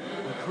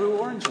 It grew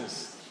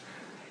oranges.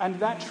 And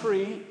that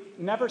tree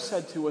never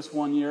said to us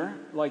one year,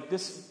 like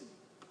this,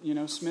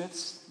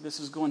 Smiths, this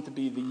is going to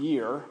be the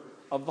year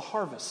of the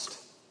harvest.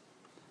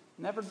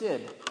 Never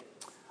did.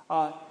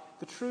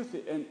 The truth,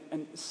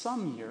 and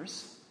some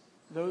years,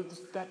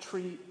 that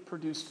tree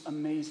produced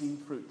amazing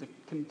fruit. The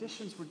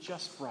conditions were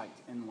just right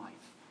in life.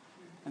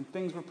 And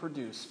things were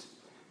produced.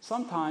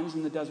 Sometimes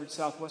in the desert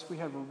southwest, we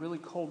have a really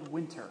cold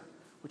winter,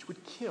 which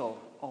would kill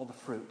all the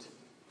fruit.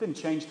 Didn't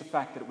change the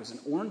fact that it was an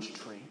orange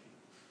tree.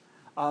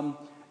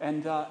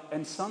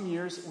 And some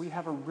years we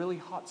have a really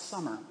hot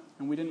summer,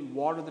 and we didn't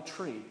water the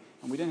tree,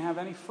 and we didn't have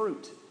any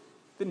fruit.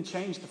 Didn't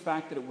change the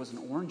fact that it was an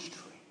orange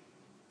tree.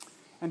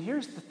 And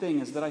here's the thing,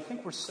 is that I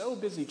think we're so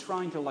busy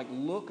trying to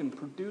look and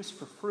produce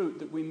for fruit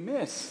that we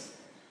miss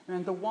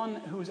and the one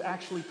who's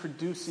actually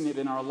producing it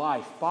in our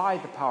life by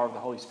the power of the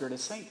Holy Spirit.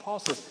 As St. Paul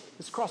says,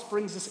 this cross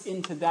brings us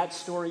into that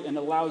story and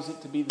allows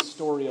it to be the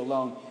story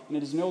alone. And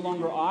it is no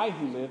longer I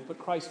who live, but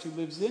Christ who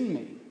lives in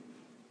me.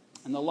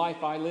 And the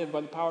life I live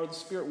by the power of the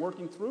Spirit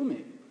working through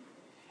me.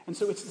 And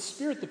so it's the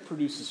Spirit that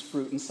produces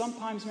fruit. And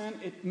sometimes,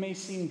 it may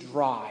seem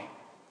dry.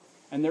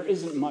 And there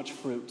isn't much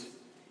fruit.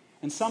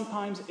 And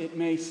sometimes it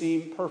may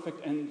seem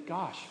perfect and,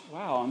 gosh,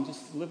 wow, I'm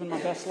just living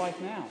my best life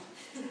now.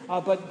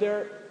 But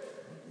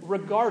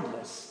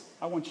regardless,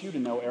 I want you to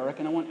know, Eric,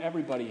 and I want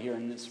everybody here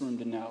in this room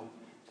to know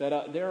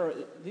that there are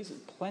these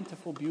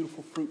plentiful,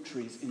 beautiful fruit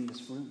trees in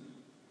this room.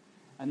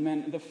 And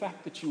then the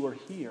fact that you are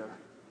here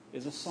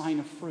is a sign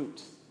of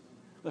fruit.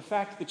 The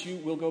fact that you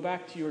will go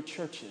back to your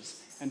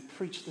churches and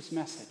preach this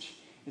message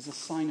is a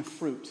sign of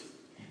fruit.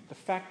 The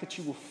fact that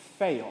you will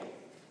fail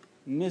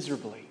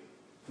miserably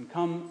and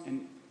come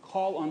and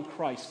call on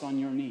Christ on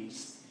your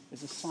knees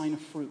is a sign of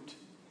fruit.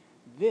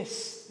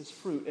 This is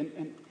fruit.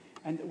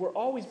 And we're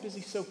always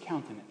busy so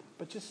counting it,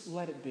 but just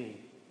let it be.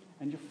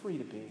 And you're free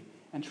to be.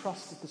 and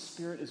trust that the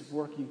Spirit is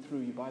working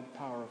through you by the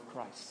power of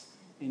Christ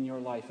in your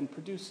life and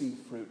producing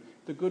the fruit,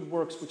 the good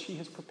works which he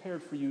has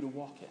prepared for you to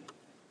walk in.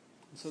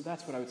 And so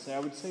that's what I would say. I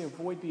would say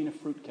avoid being a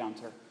fruit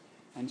counter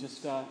and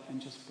just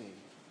be.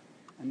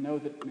 And know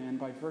that, man,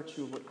 by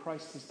virtue of what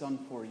Christ has done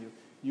for you,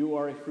 you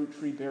are a fruit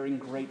tree bearing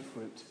great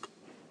fruit,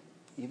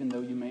 even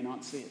though you may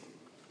not see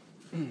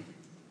it.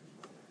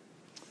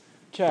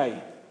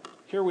 Okay,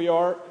 here we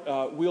are.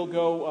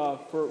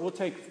 We'll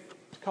take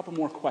a couple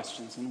more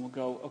questions, and we'll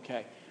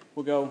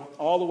go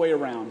all the way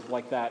around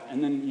like that,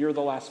 and then you're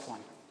the last one.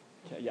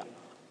 Okay, yeah,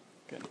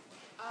 good.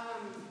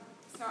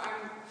 So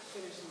I'm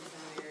finishing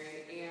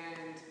seminary,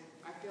 and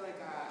I feel like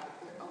a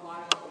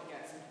lot of what we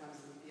get sometimes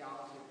is the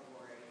theology of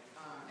glory.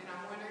 And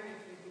I'm wondering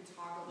if you could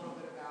talk a little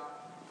bit about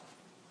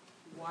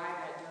why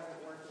that doesn't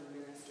work in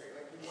ministry,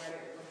 like what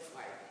it looks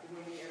like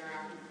when we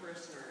interact with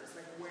parishioners,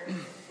 like where,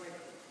 like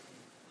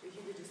if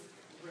you could just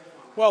riff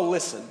on that. Well,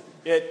 listen,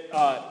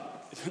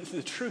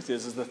 the truth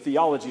is the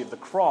theology of the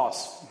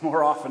cross,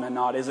 more often than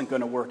not, isn't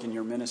going to work in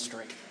your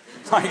ministry.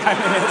 That's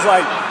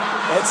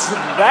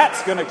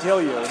going to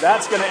kill you.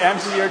 That's going to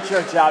empty your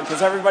church out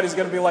because everybody's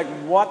going to be like,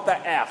 what the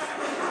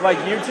F? Like,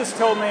 you just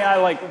told me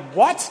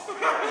what?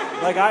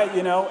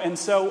 And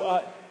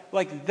so,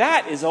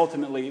 that is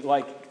ultimately,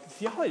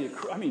 theology.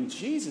 I mean,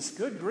 Jesus,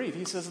 good grief.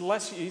 He says,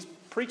 he's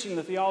preaching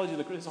the theology of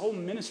the cross. His whole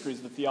ministry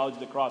is the theology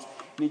of the cross.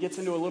 And he gets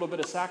into a little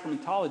bit of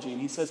sacramentology, and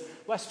he says,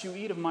 lest you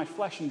eat of my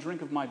flesh and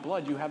drink of my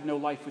blood, you have no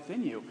life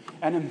within you.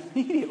 And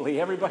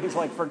immediately everybody's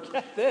like,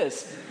 forget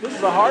this. This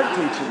is a hard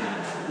teaching,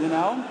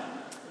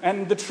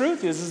 And the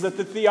truth is that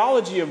the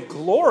theology of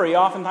glory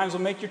oftentimes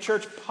will make your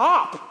church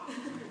pop.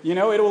 It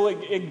will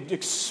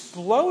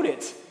explode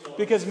it.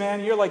 Because,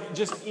 man, you're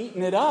just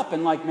eating it up,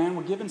 and man,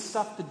 we're given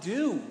stuff to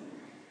do.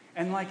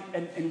 And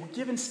we're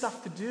given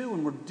stuff to do,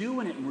 and we're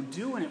doing it, and we're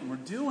doing it, and we're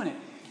doing it.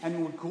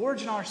 And we're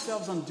gorging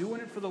ourselves on doing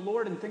it for the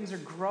Lord, and things are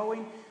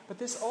growing. But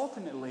this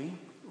ultimately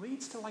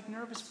leads to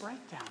nervous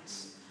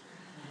breakdowns.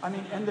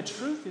 And the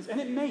truth is,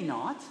 and it may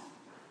not.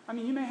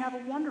 You may have a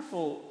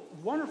wonderful,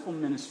 wonderful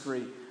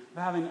ministry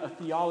of having a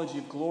theology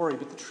of glory.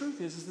 But the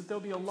truth is that there'll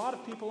be a lot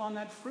of people on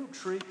that fruit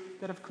tree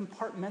that have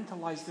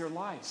compartmentalized their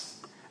lives.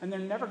 And they're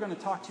never going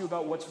to talk to you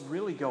about what's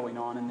really going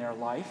on in their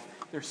life,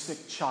 their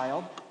sick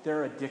child,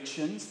 their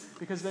addictions,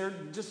 because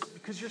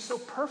you're so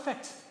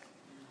perfect,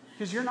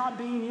 because you're not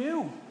being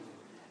you.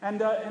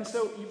 And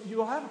so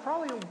you'll have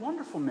probably a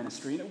wonderful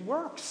ministry, and it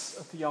works,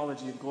 a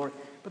theology of glory.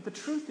 But the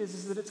truth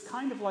is that it's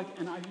kind of like,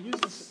 and I've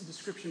used this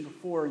description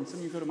before, and some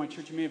of you go to my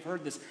church, you may have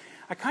heard this.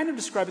 I kind of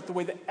describe it the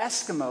way the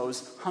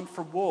Eskimos hunt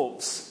for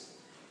wolves.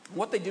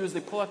 What they do is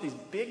they pull out these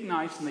big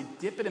knives and they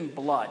dip it in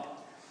blood.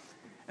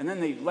 And then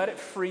they let it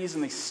freeze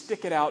and they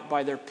stick it out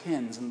by their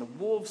pins. And the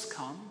wolves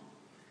come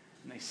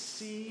and they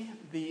see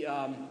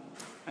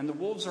and the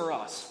wolves are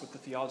us with the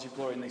theology of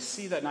glory. And they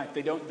see that knife.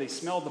 They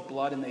smell the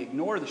blood and they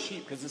ignore the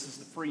sheep because this is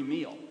the free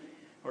meal.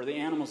 Or the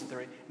animals that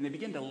they're eating. And they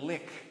begin to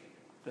lick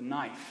the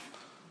knife.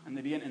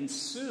 And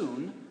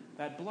soon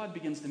that blood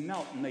begins to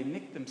melt and they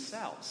nick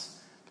themselves.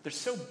 But they're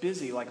so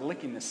busy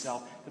licking this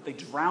cell that they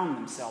drown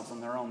themselves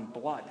in their own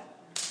blood.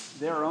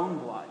 Their own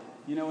blood.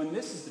 And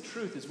this is the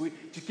truth, is we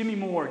just give me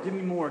more, give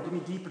me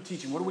deeper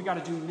teaching. What do we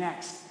got to do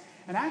next?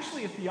 And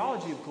actually a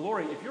theology of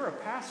glory, if you're a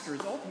pastor,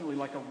 is ultimately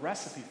like a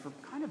recipe for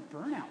kind of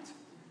burnout.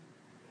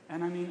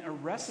 And a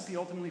recipe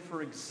ultimately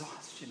for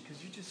exhaustion, because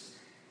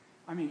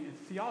in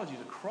theology of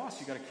the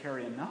cross, you got to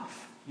carry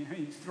enough. You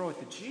throw it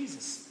to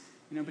Jesus,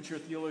 but you're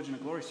a theologian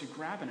of glory, so you're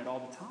grabbing it all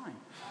the time.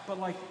 But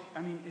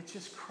it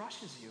just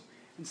crushes you.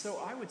 And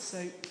so I would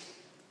say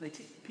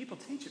people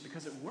teach it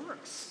because it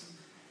works.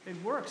 It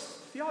works.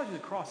 Theology of the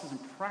cross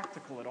isn't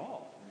practical at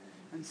all.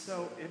 And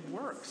so it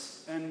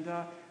works. And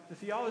the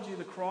theology of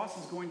the cross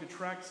is going to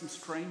attract some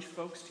strange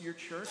folks to your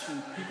church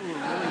and people who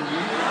are really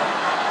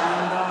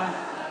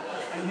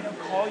new. And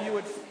call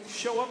you,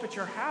 show up at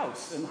your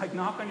house and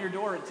knock on your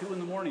door at 2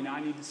 a.m.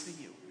 I need to see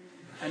you.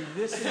 And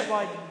this is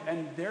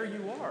and there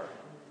you are.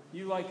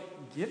 You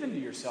give into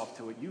yourself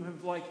to it. You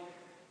have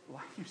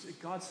you say,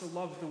 God so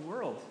loved the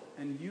world.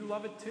 And you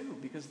love it too,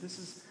 because this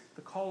is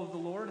the call of the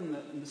Lord and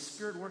the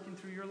Spirit working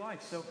through your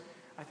life. So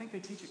I think they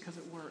teach it because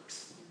it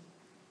works.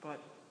 But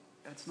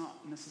that's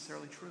not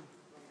necessarily true.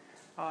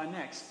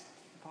 Next,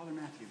 Father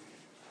Matthew.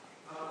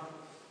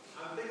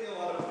 I'm thinking a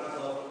lot about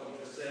what you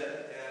just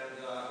said,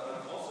 and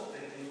I'm also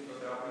thinking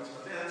about recent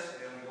events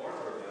and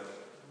larger events.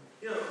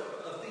 A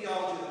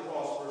theology of the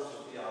cross versus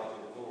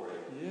theology of glory.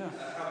 Yeah.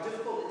 How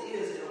difficult it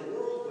is in a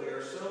world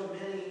where so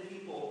many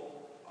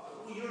people,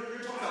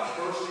 you're talking about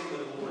bursting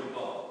the glory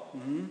bubble.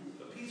 Mm-hmm.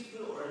 But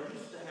people are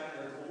used to having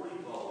their glory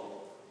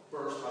bubble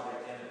burst by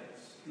their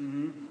enemies.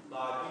 Mm-hmm.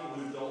 By people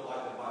who don't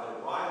like them, by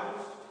their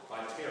rivals,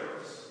 by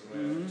terrorists.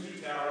 Mm-hmm.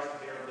 2 towers to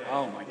tear them down.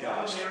 Oh my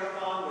gosh. You have a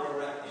marathon where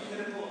we're at the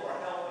pinnacle of our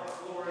health and our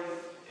glory,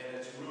 and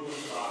it's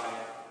ruined by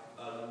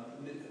a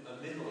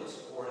nicholas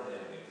or an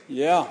enemy.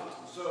 Yeah.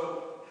 So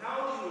how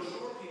do you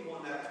assure people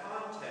in that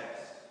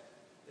context,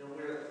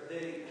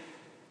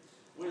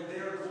 where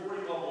their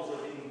glory bubbles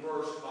are being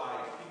burst by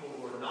people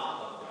who are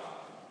not of God,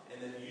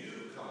 and then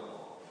you come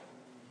along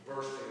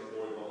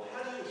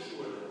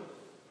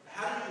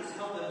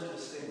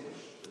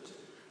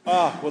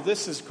Well,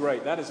 this is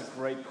great. That is a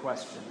great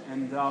question.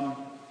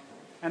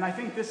 And I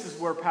think this is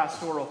where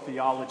pastoral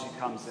theology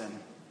comes in.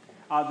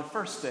 The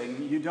first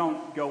thing, you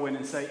don't go in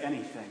and say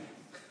anything.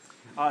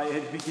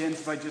 It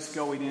begins by just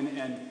going in,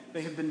 and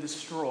they have been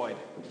destroyed.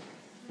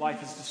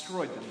 Life has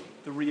destroyed them.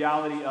 The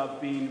reality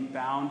of being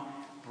bound,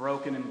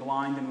 broken, and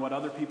blind, and what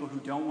other people who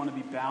don't want to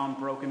be bound,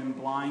 broken, and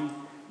blind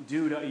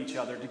do to each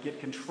other to get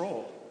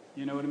control.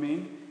 You know what I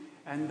mean?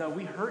 And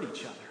we hurt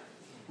each other.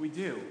 We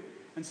do.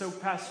 And so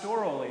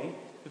pastorally,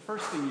 the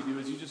first thing you do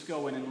is you just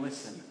go in and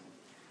listen.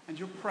 And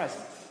you're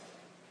present.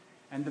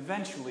 And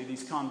eventually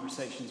these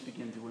conversations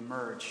begin to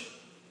emerge.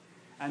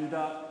 And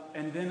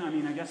then,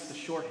 I guess the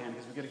shorthand,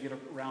 because we've got to get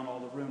around all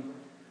the room,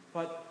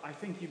 but I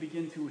think you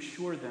begin to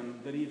assure them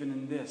that even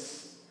in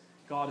this,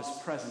 God is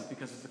present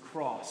because of the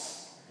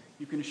cross.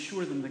 You can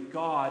assure them that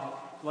God,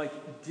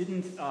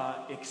 didn't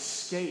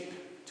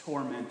escape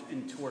torment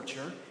and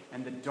torture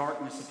and the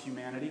darkness of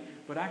humanity,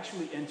 but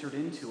actually entered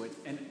into it.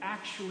 And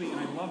actually, and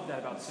I love that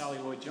about Sally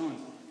Lloyd Jones,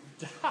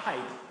 died.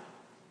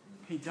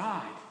 He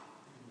died.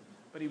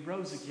 But he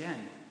rose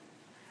again.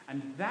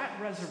 And that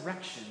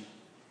resurrection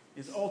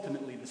is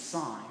ultimately the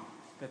sign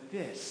that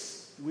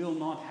this will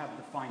not have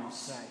the final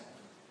say.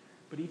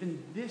 But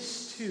even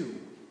this too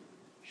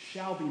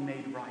shall be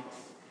made right.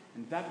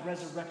 And that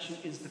resurrection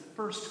is the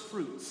first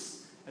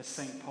fruits, as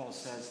St. Paul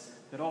says,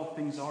 that all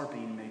things are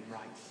being made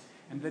right.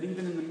 And that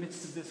even in the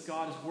midst of this,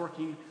 God is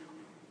working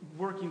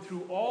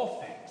through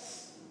all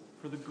things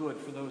for the good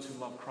for those who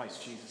love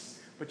Christ Jesus.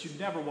 But you'd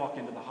never walk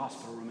into the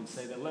hospital room and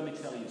say that, let me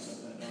tell you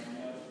something I don't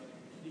know.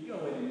 You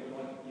go in and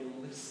you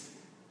listen.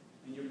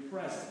 And you're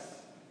present.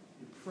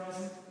 You're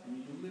present and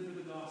you deliver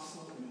the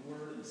gospel and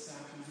word and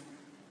sacrament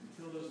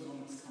until those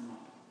moments come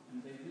up.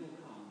 And they will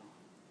come.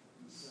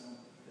 And so,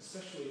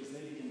 especially as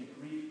they begin to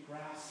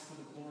grasp for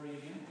the glory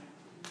again.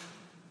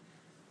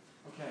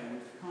 Okay,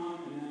 we've come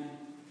and then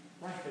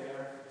right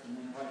there, and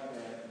then right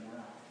there, and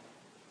we're out.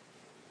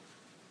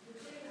 The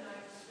thing that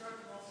I'm struck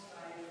most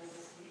by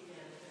this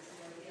weekend is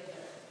the idea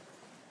that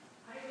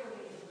I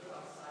really need to go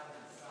outside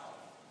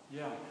myself.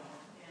 Yeah.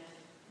 And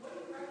what do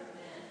you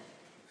recommend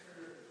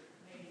for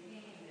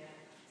maintaining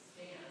that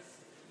stance,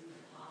 if even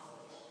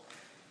possible?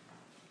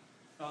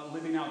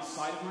 Living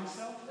outside of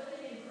myself?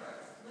 Living in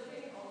Christ.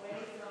 Living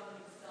away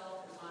from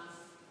self that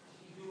wants to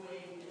be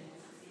doing and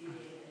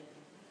succeeding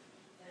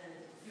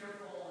and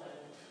fearful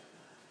and...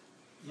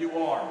 You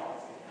are.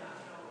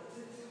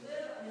 To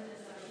live in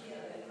this idea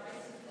that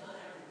Christ has done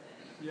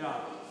everything. Yeah.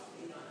 Needs to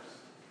be done.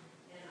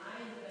 And I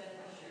am the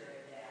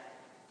beneficiary of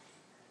that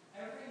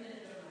every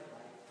minute of my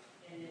life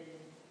and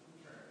in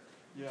return.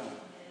 Yeah.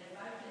 And if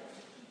I can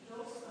keep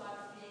those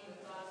thoughts being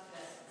the thoughts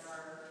that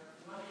are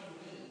running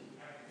me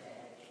every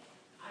day,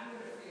 I'm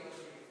going to feel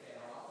free to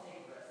fail. I'll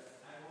take risks.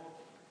 I won't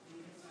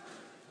be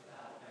concerned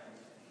about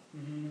everything.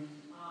 Mm-hmm.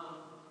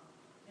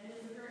 And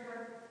it's a very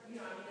hard,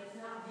 it's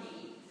not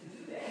me to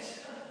do that.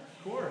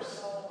 Of course.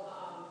 So,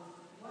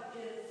 what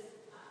is,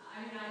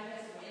 I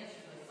had some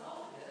answer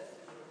myself to this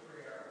with a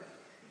prayer,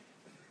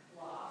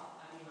 but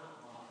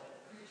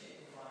preaching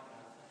the law of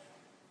God,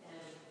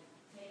 and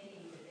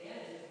taking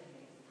advantage of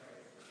things of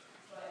grace.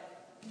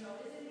 But, is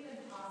it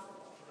even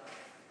possible for us?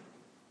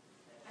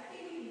 I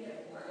think we can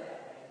get more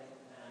that way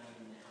than I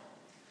am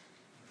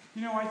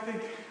now. I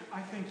think,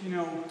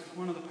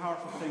 one of the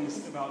powerful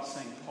things about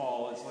St.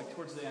 Paul is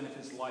towards the end of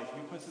his life, he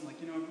puts in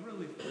I've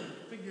really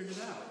figured it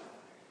out.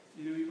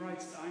 He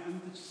writes,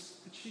 I'm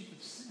the chief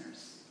of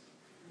sinners.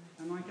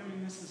 And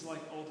this is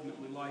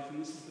ultimately life,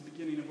 and this is the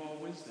beginning of all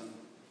wisdom.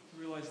 To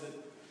realize that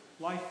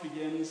life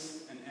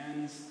begins and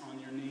ends on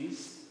your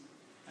knees,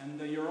 and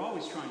you're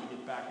always trying to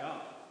get back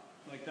up.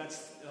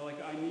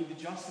 I need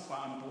to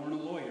justify, I'm born a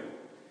lawyer.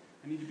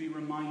 I need to be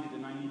reminded,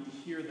 and I need to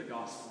hear the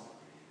gospel.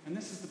 And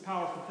this is the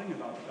powerful thing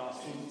about the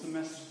gospel. It's a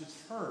message that's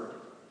heard.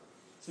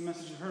 It's a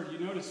message that's heard. You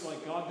notice,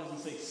 God doesn't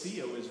say, see,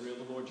 O Israel,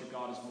 the Lord your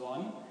God is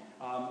one.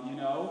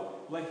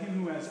 Let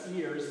him who has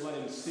ears, let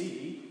him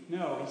see.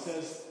 No, he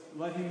says,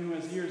 let him who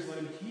has ears, let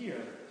him hear.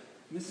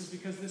 And this is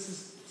because this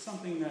is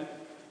something that,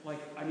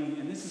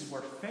 and this is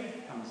where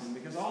faith comes in.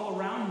 Because all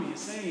around me is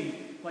saying,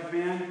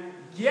 man,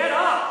 get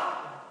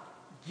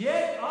up!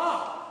 Get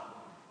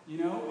up!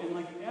 And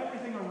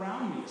everything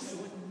around me is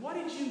saying, what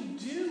did you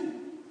do?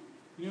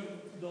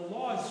 The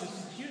law is just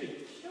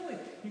executed. Kill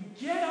it. You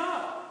get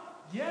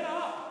up. Get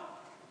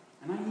up.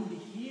 And I need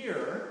to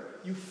hear,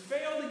 you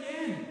failed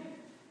again.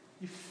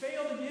 You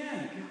failed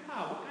again.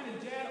 God, what kind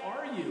of dad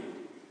are you?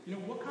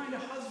 What kind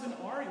of husband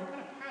are you? What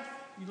kind of path?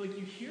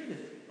 You hear this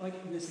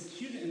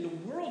accusation, and the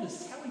world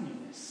is telling you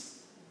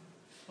this.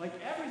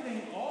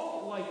 Everything,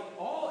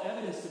 all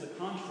evidence to the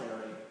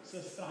contrary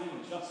says that I am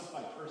a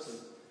justified person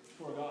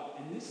before God.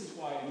 And this is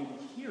why I need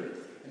to hear it.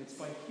 And it's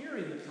by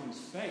hearing that comes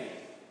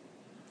faith.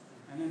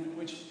 And then,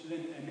 which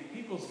then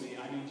enables me,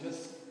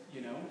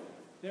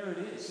 there it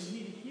is. So you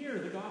need to hear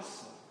the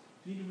gospel.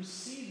 You need to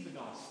receive the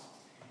gospel.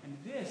 And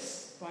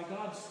this, by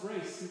God's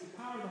grace, through the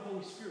power of the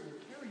Holy Spirit, will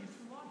carry you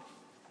through life.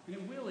 And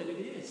it will, and it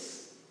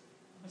is.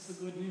 That's the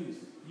good news.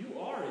 You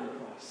are in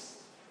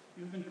Christ.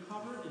 You have been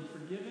covered and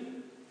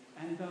forgiven,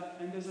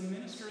 And as a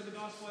minister of the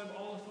gospel, I have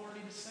all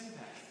authority to say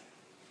that.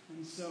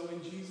 And so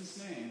in Jesus'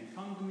 name,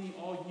 come to me,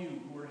 all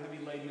you who are heavy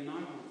laden, and I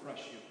will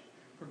refresh you.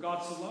 For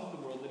God so loved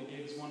the world that he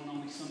gave his one and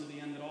only Son to the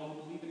end, that all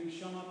who believe in him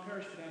shall not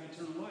perish but have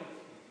eternal life.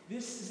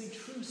 This is a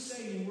true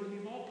saying worthy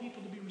of all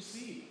people to be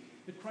received,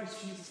 that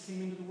Christ Jesus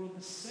came into the world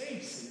to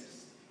save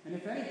sinners. And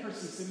if any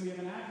person sin, we have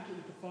an advocate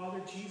with the Father,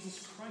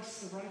 Jesus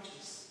Christ the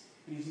righteous.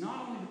 And he's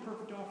not only the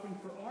perfect offering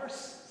for our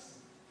sins,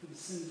 for the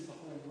sins of the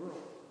whole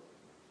world.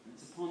 And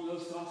it's upon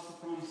those gospel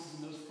promises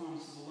and those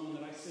promises alone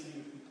that I say to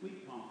you with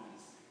complete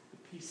confidence,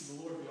 the peace of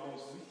the Lord be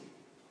always with you.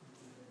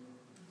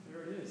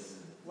 There it is.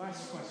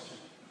 Last question.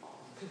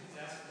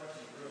 Ask a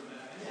question for a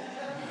minute.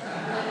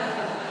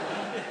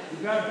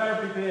 You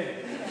better be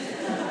big. It's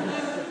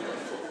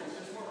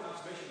more of an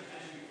observation.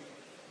 As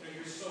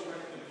you're so right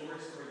that the glory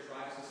story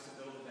drives us to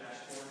build a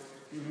dashboard,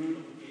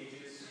 build the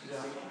gauges, see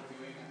what we're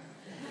doing,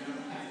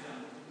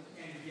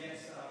 and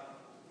yet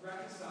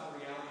reconcile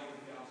reality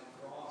with God's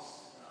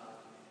cross.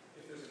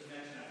 If there's a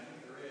connection, I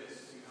think there is,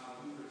 to how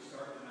Luther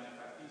started the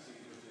 95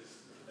 Theses, which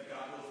is that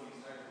God wills the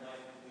entire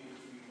life of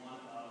believers to be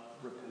one of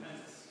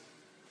repentance.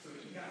 So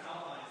he kind of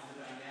outlines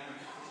the dynamic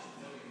of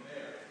Christian living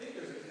there. I think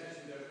there's a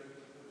connection there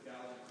with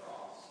God's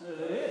cross. It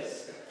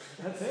is.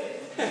 That's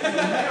it.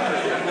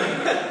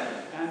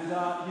 And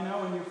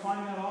and you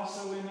find that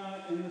also in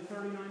the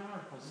 39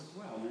 articles as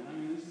well. Man, I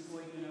mean, this is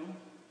like,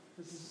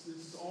 this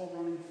is all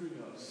running through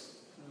those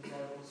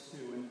articles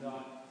too. And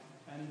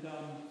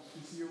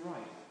so you're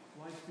right.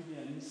 Life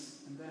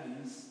begins and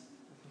ends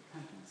with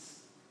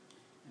repentance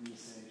in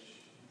this age.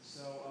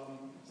 So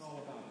it's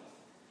all about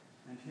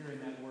it. And hearing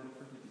that word of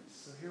forgiveness.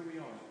 So here we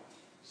are.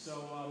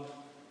 So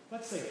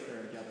let's say a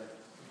prayer together.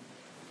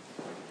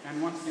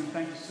 And once again,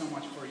 thank you so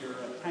much for your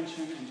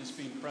attention and just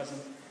being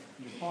present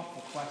and your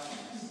thoughtful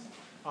questions.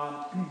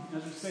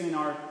 As we say in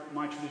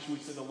my tradition, we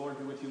say the Lord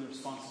be with you, and the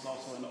response is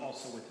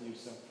also with you.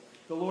 So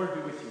the Lord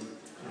be with you.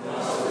 And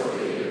also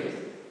with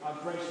you.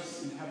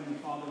 Gracious and Heavenly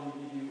Father, we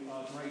give you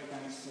great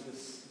thanks for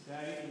this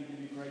day. We give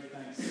you great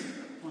thanks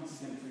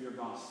once again for your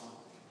gospel.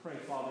 Pray,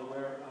 Father,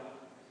 where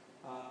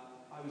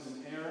I was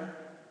in error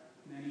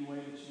in any way,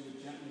 that you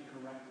would gently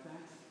correct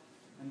that.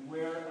 And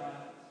where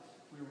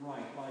we're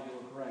right by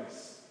your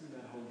grace through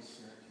that Holy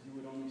Spirit, you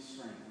would only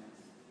strengthen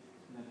it.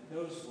 And that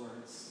those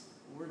words,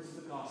 the words of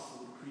the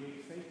gospel, would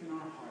create faith in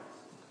our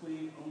hearts to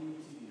cling only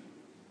to you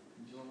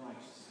and your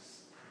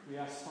righteousness. We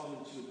ask, Father,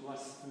 that you would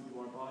bless the food to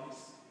our bodies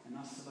and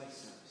us to thy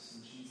service.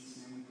 In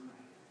Jesus' name we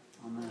pray.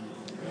 Amen.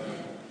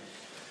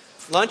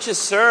 Lunch is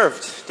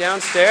served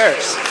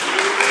downstairs.